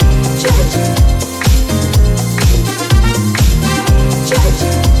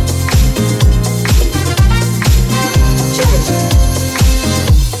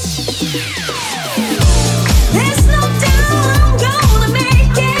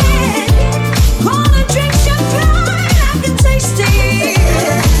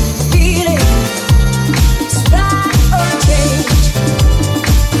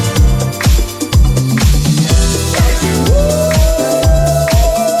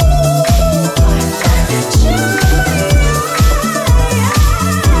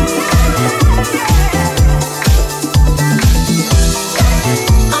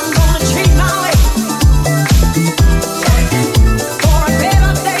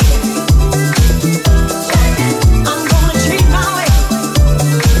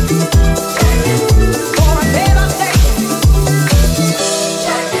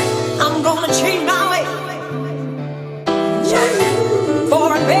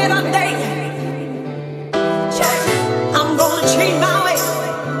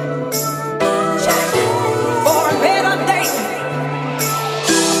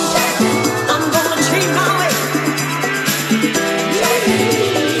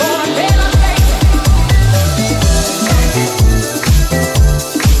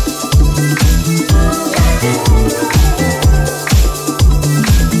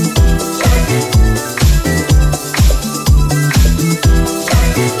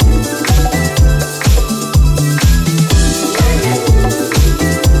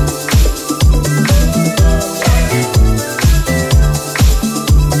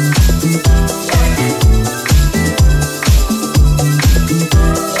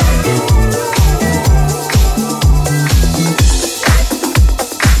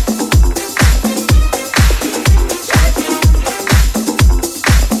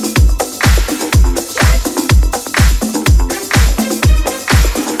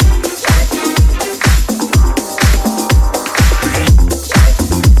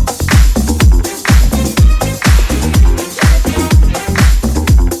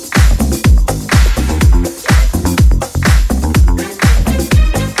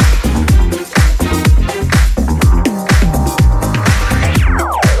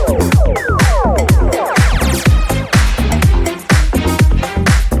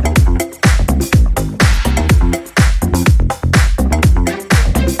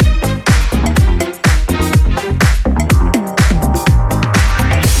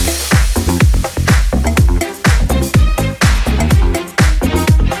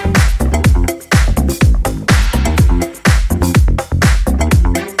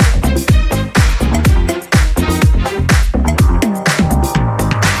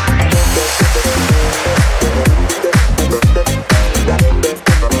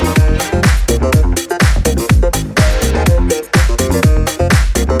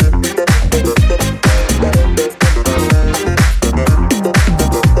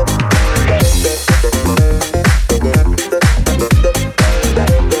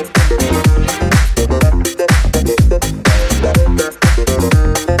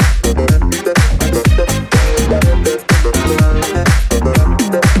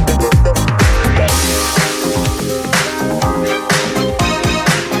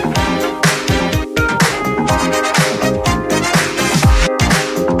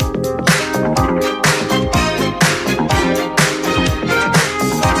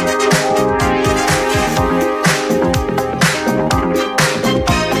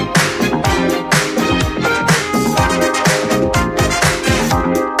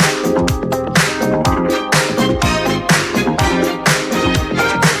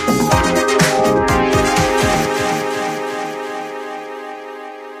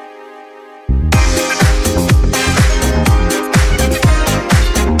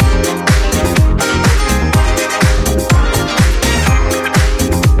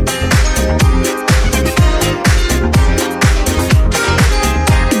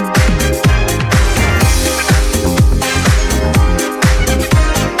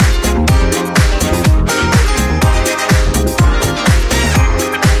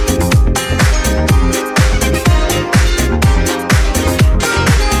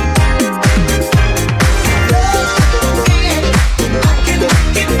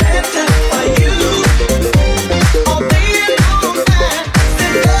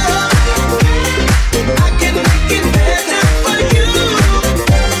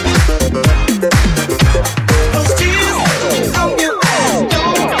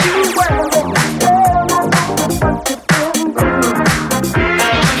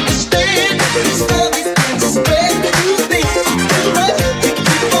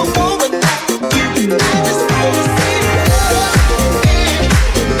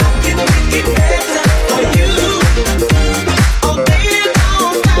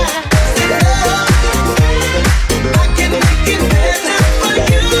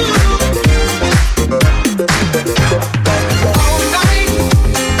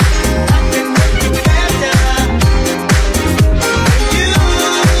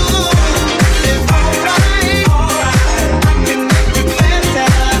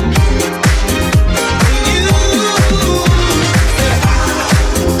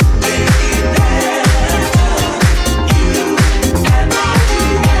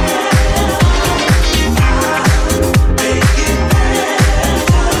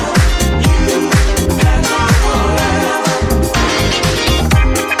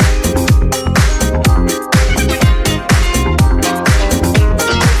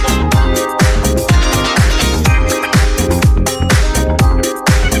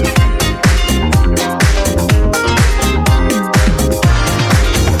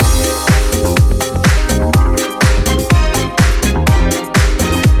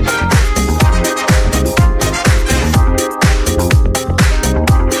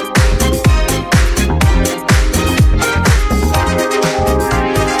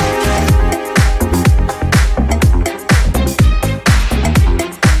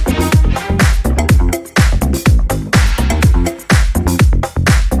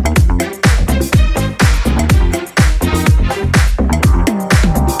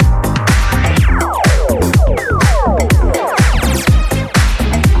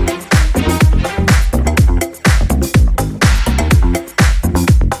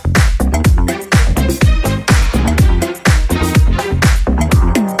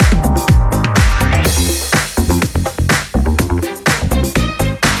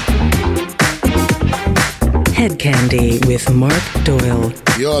 Head Candy with Mark Doyle.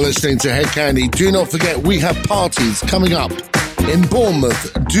 You're listening to Head Candy. Do not forget, we have parties coming up in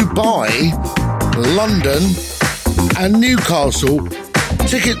Bournemouth, Dubai, London, and Newcastle.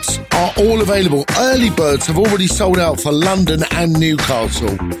 Tickets are all available. Early birds have already sold out for London and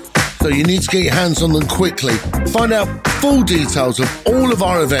Newcastle, so you need to get your hands on them quickly. Find out full details of all of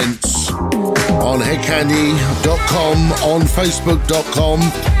our events on headcandy.com, on facebook.com,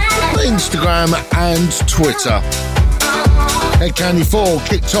 Instagram and Twitter. Head Candy 4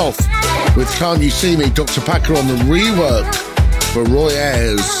 kicked off with Can't You See Me, Dr. Packer on the rework for Roy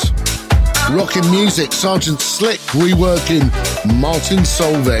Ayers. Rockin' music, Sergeant Slick reworking Martin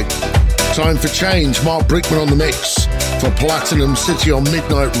Solveig. Time for Change, Mark Brickman on the mix for Platinum City on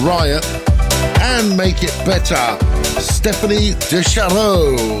Midnight Riot. And Make It Better, Stephanie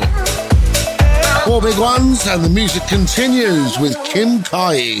Descharot. 4 big ones, and the music continues with Kim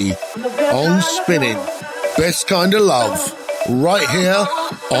Kai on Spinning. Best Kind of Love, right here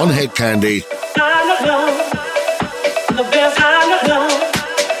on Head Candy. The best kind of love.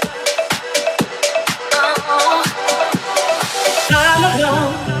 Kind of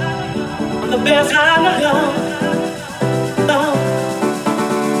love. The best kind of love. Love.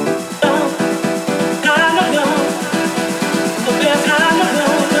 Love. Kind of love. The best kind of love.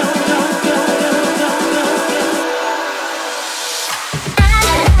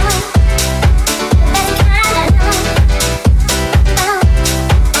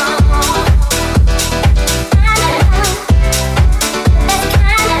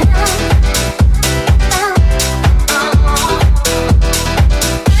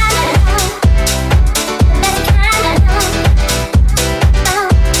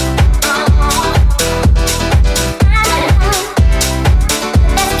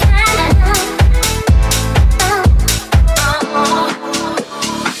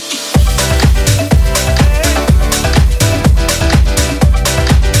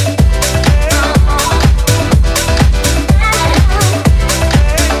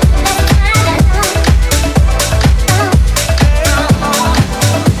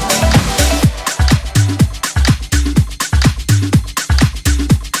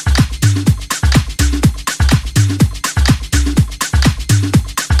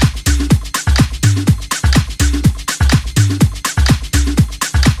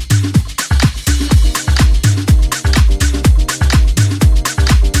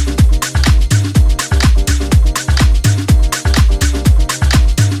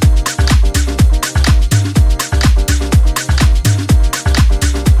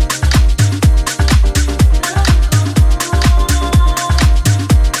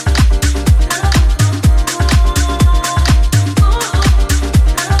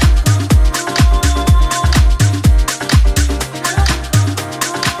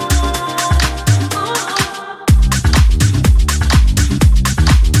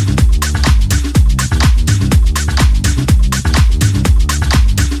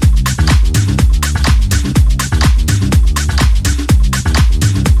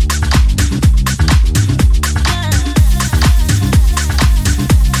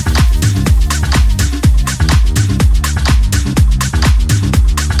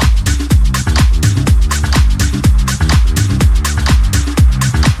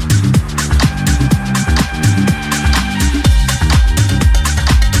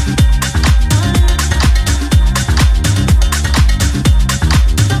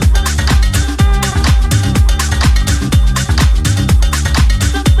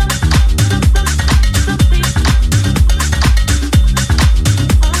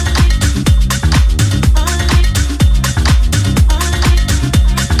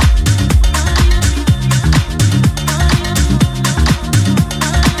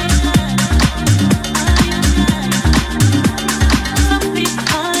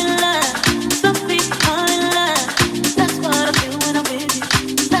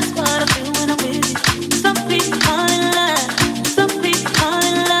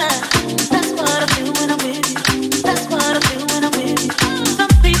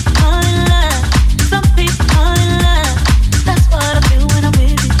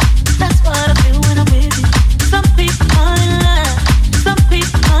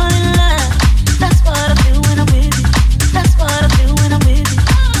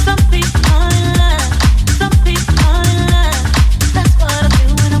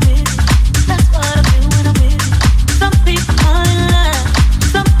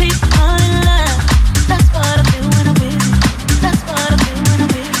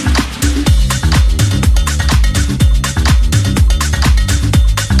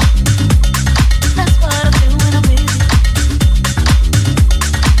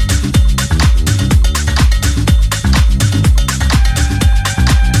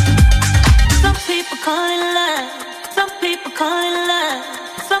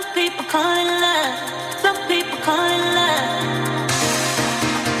 call it love. Some people call it love.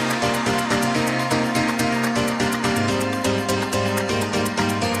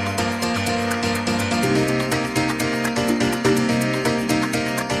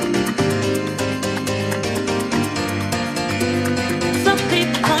 Some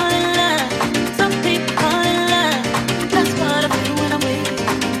people call it love. Some people call it love. That's what I feel when I'm with you.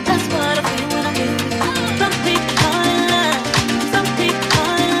 That's what I feel when I'm with you. Some people call it love. Some people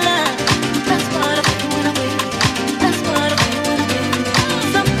call it love.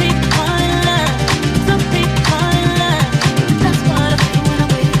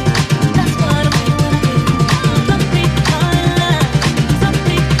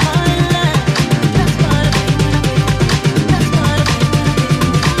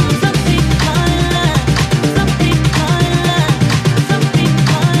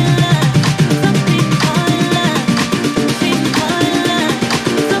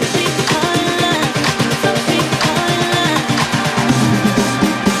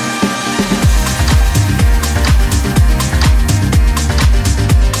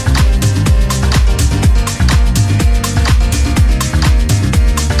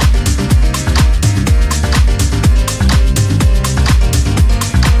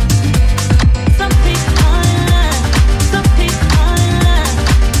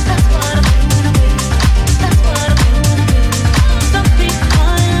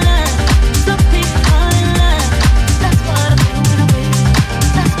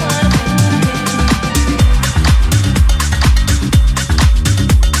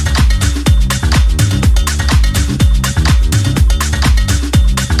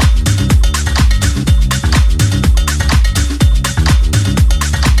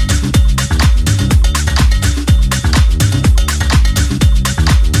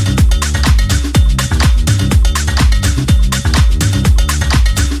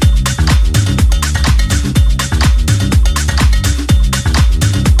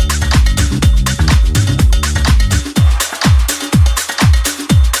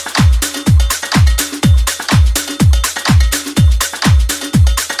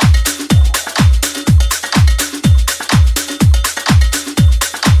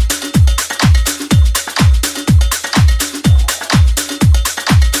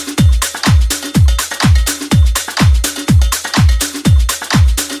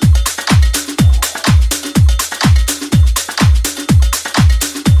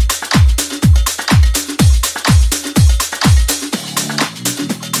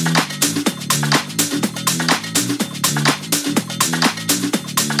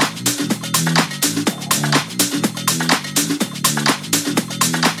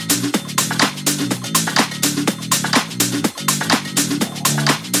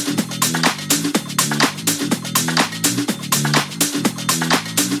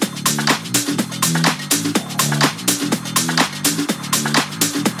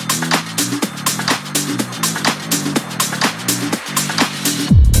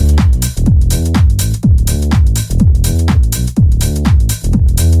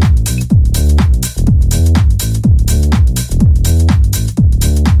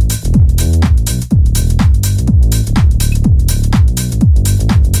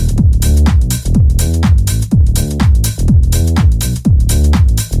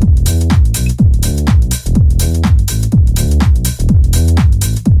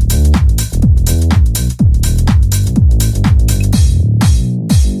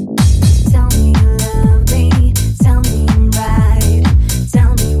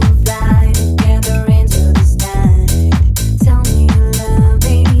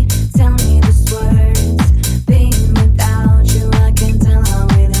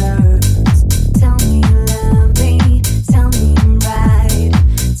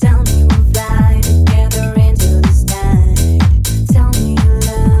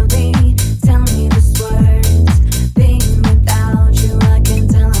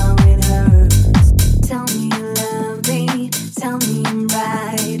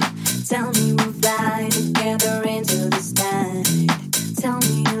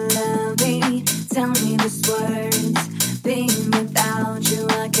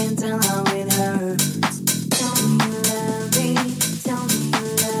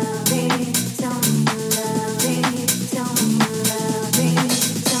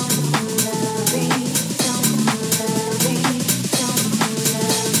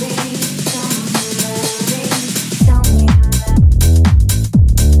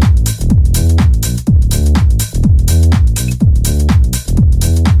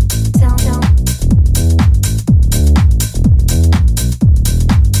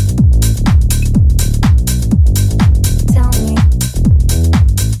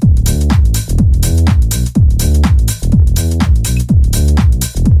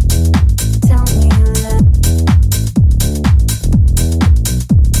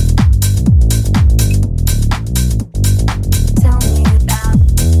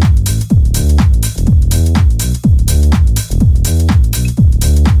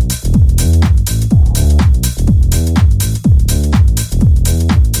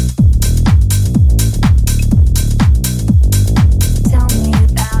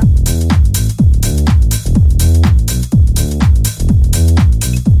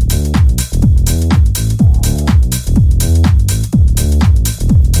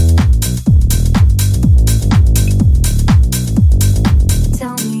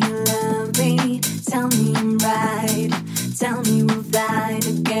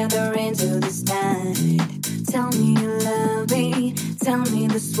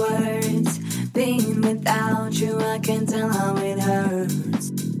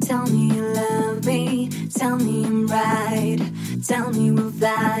 Tell me you love me, tell me I'm right. Tell me we'll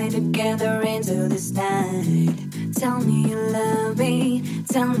fly together into this night. Tell me you love me,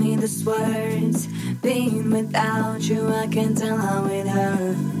 tell me these words. Being without you, I can tell how it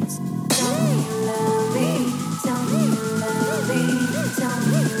hurts. Tell me you love me, tell me you love me. Tell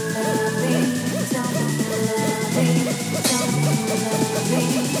me you love me, tell me you love me. Tell me you love me,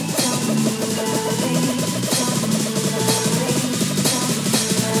 tell me you love me. Tell me you love me, tell me you love me.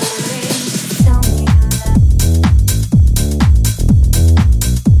 Tell me you love me.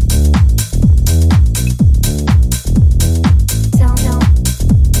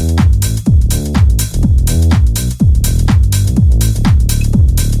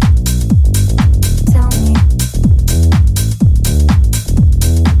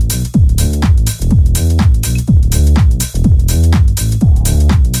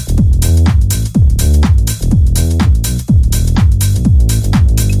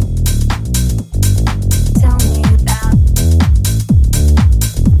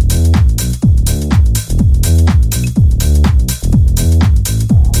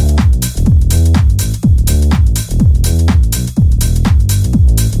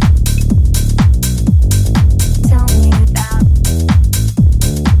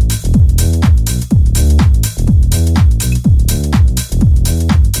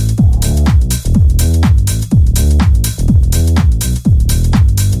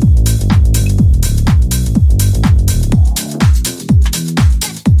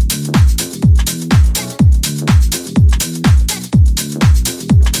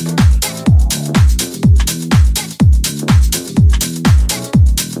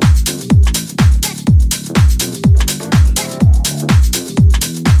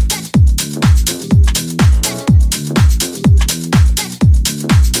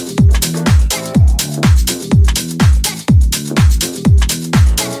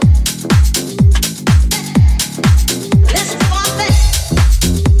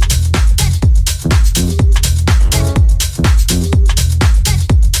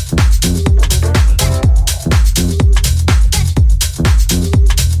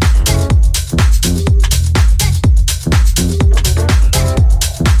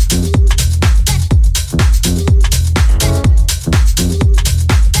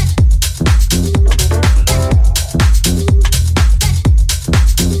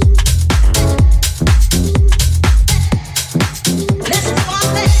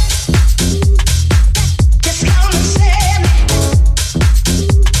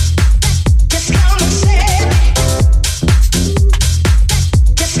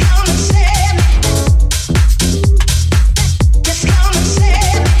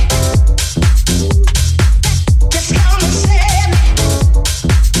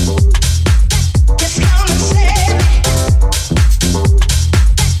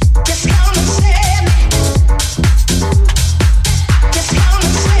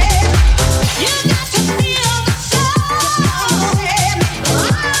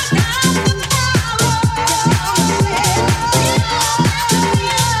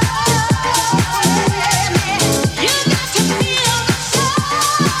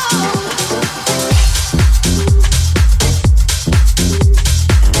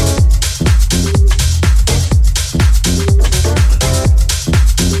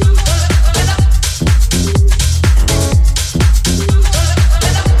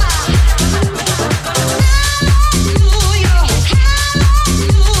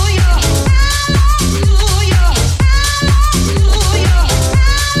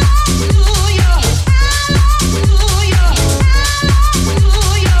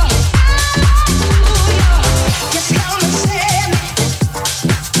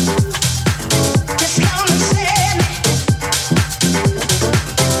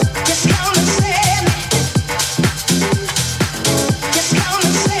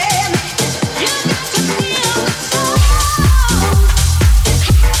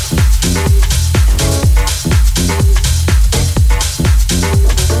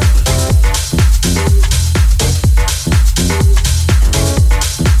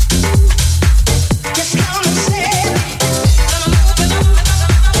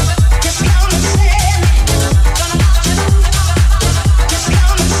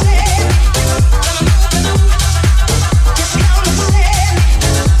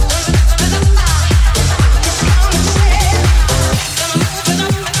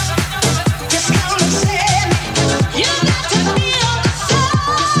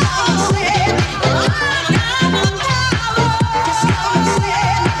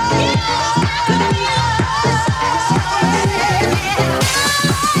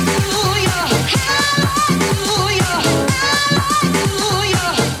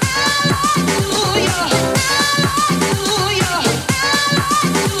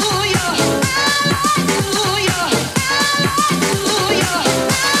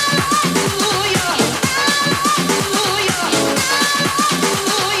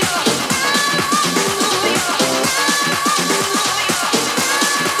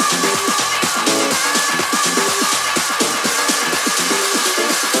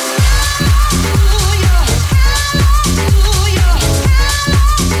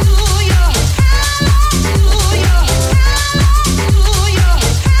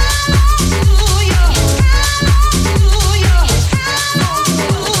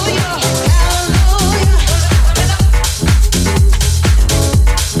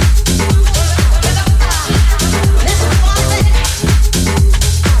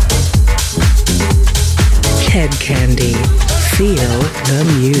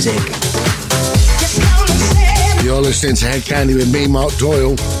 music. You're listening to Head Candy with me, Mark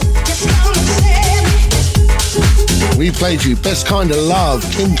Doyle. We played you Best Kind of Love,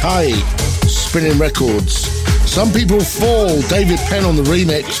 Kim K, Spinning Records. Some People Fall, David Penn on the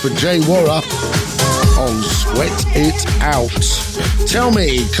remix for Jay Warra on Sweat It Out. Tell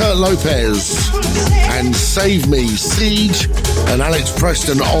Me, Kurt Lopez, and Save Me, Siege and Alex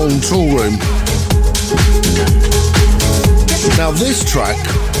Preston on Toolroom. Now this track,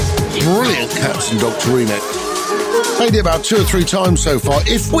 brilliant Cats and Doctor remix. Played it about 2 or 3 times so far.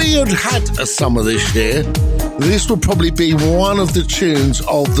 If we had had a summer this year, this would probably be one of the tunes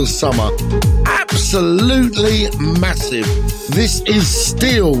of the summer. Absolutely massive. This is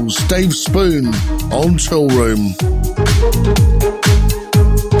Steele's Dave Spoon on Toolroom.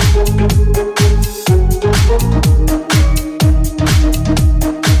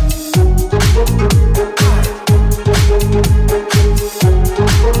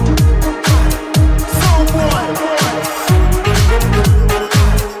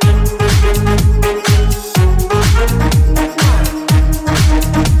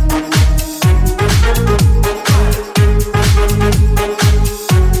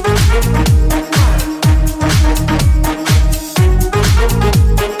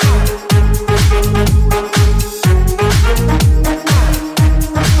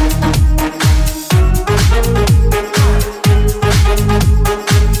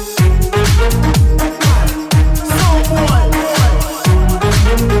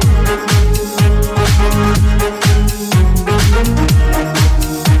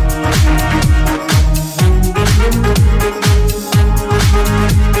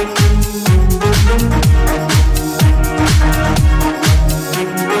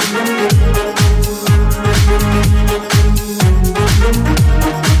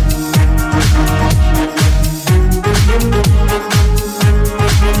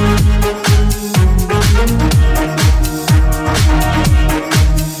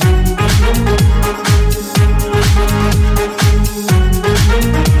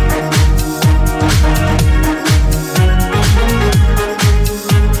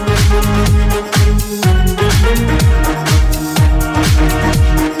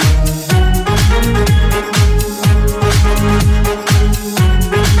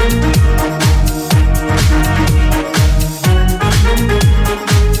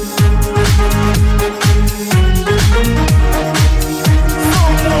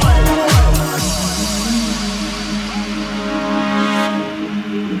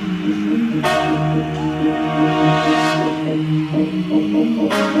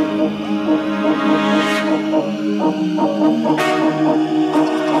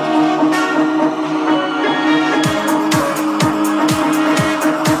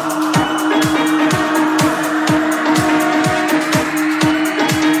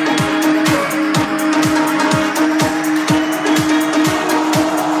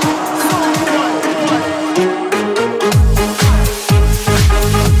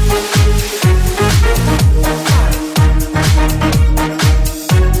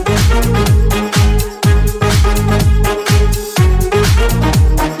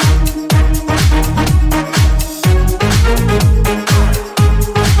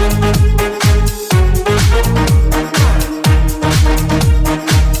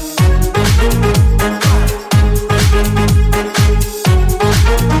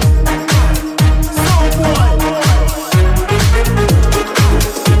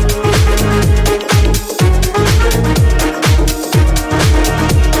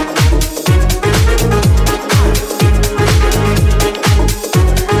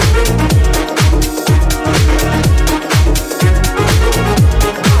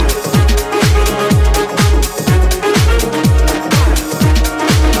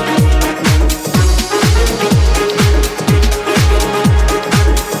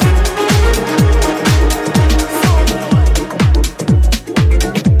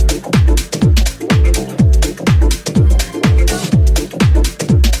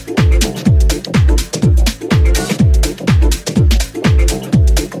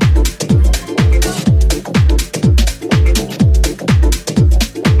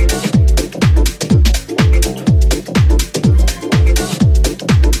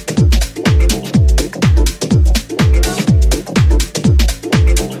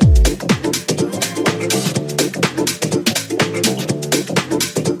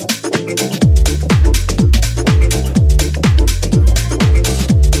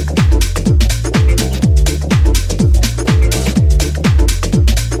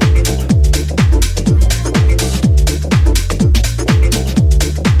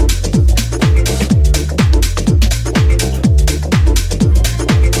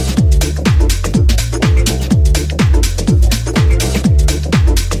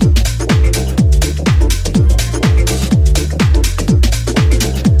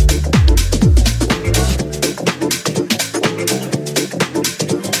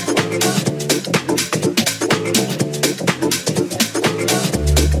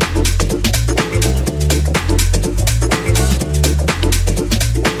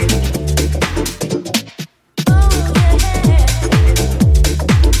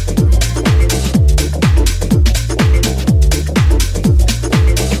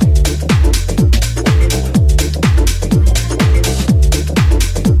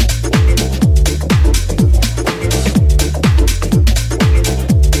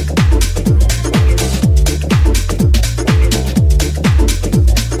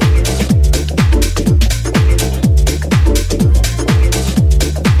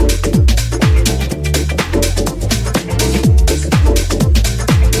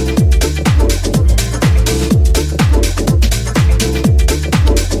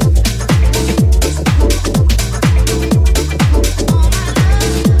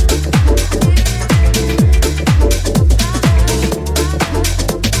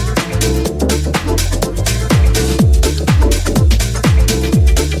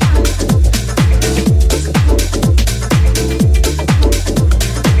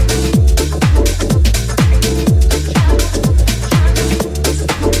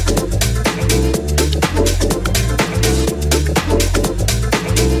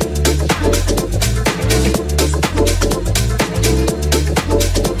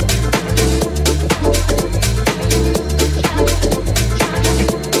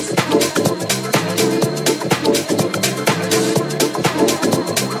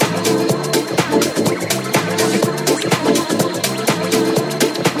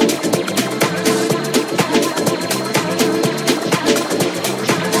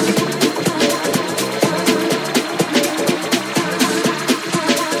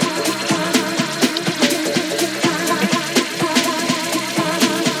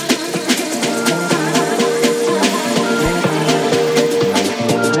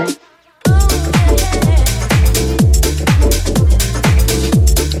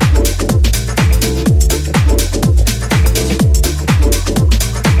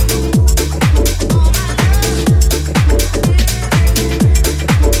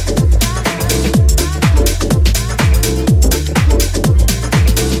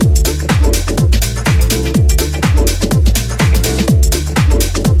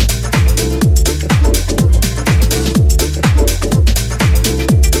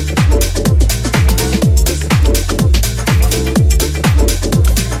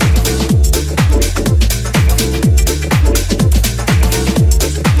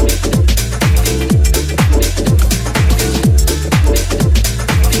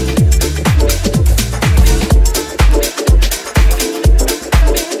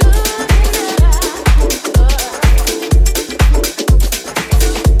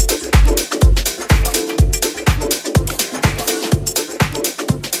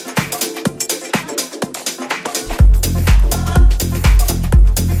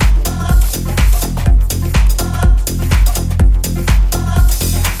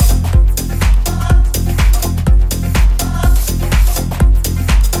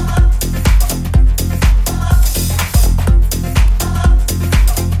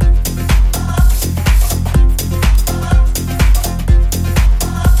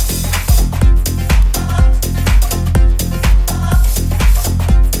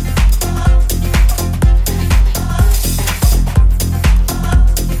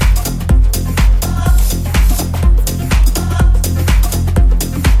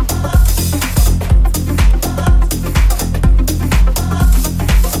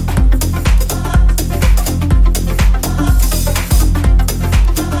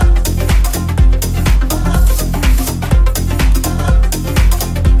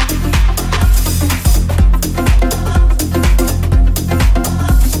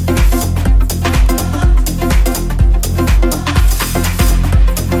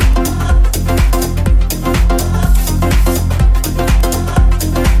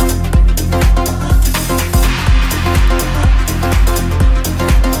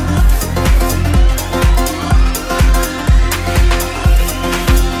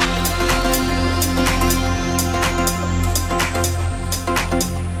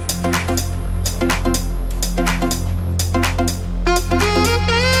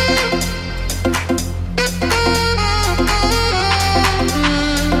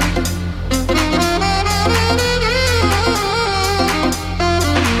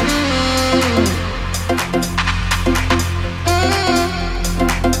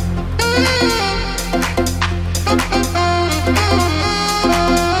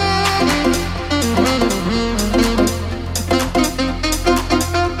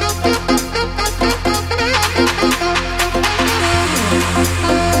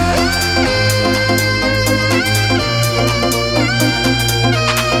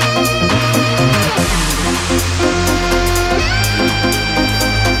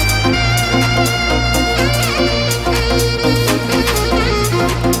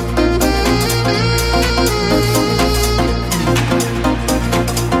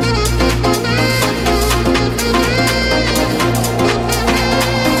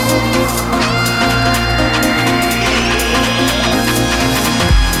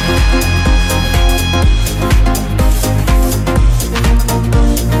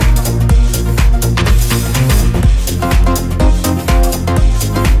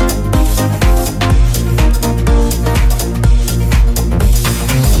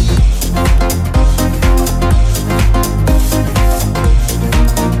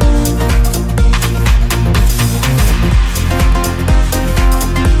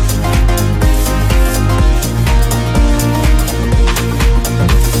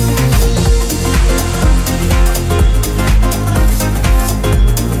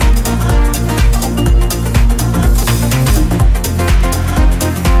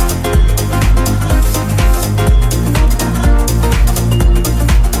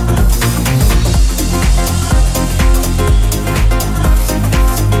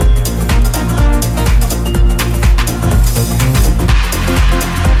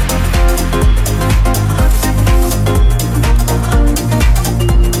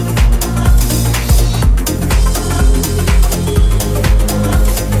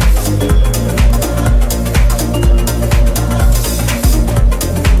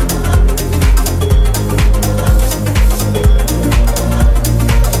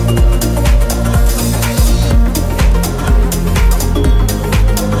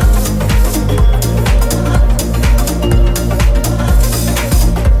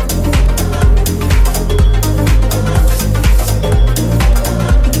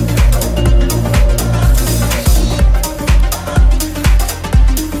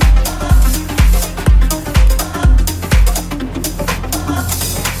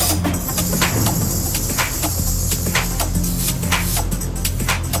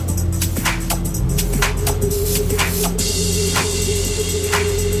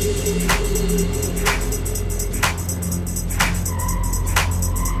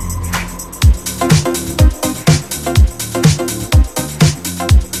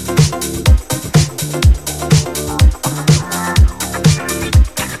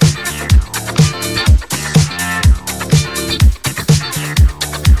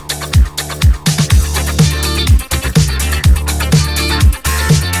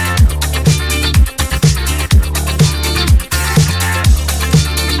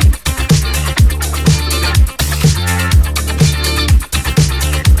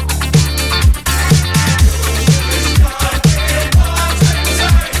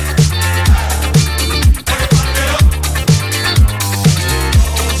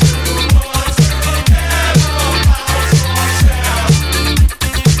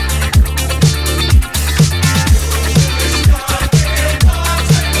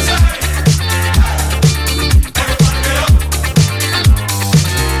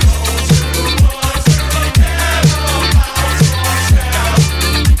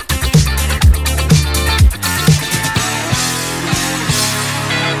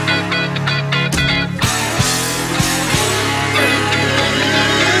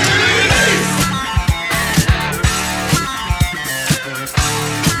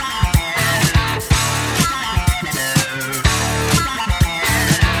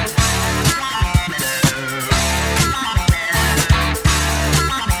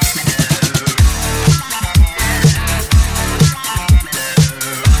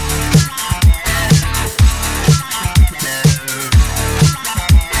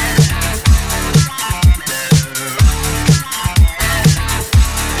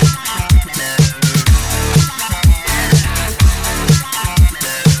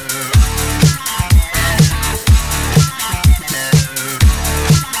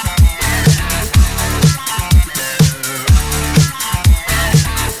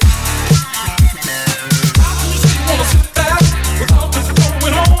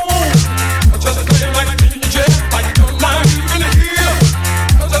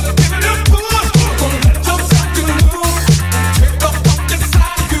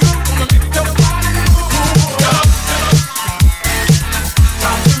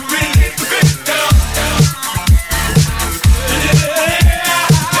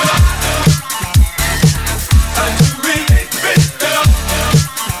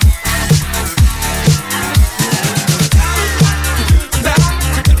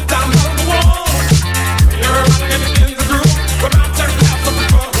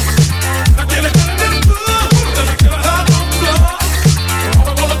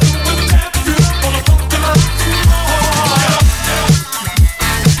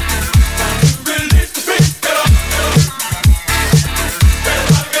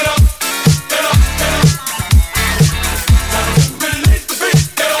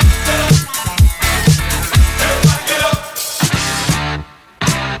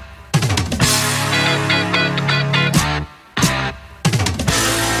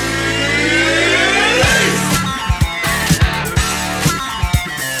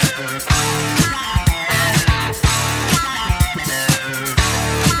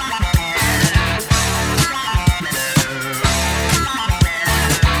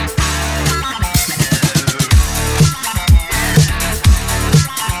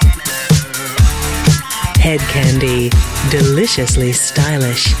 Head Candy, deliciously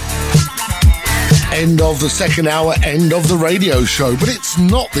stylish. End of the second hour, end of the radio show, but it's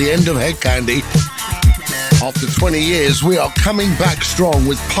not the end of Head Candy. After 20 years, we are coming back strong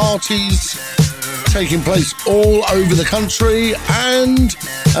with parties taking place all over the country, and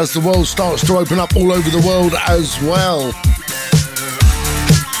as the world starts to open up, all over the world as well.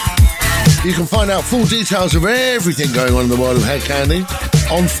 You can find out full details of everything going on in the world of Head Candy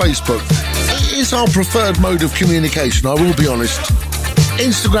on Facebook. It is our preferred mode of communication, I will be honest.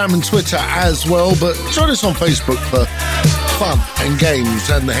 Instagram and Twitter as well, but join us on Facebook for fun and games,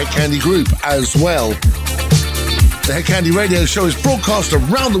 and the Head Candy group as well. The Head Candy radio show is broadcast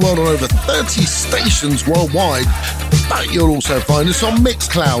around the world on over 30 stations worldwide, but you'll also find us on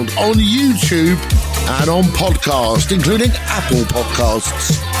Mixcloud, on YouTube, and on podcast, including Apple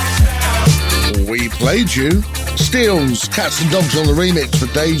Podcasts. We played you Steels, Cats and Dogs on the remix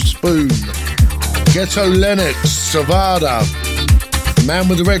for Dave Spoon, Ghetto Lennox, Savada, Man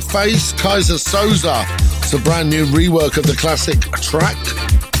with the Red Face, Kaiser Soza. It's a brand new rework of the classic track.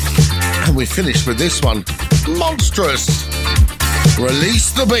 And we finished with this one, Monstrous,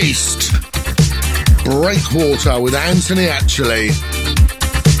 Release the Beast, Breakwater with Anthony Actually.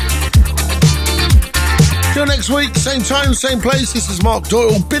 Till next week, same time, same place. This is Mark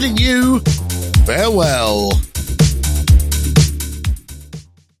Doyle bidding you farewell.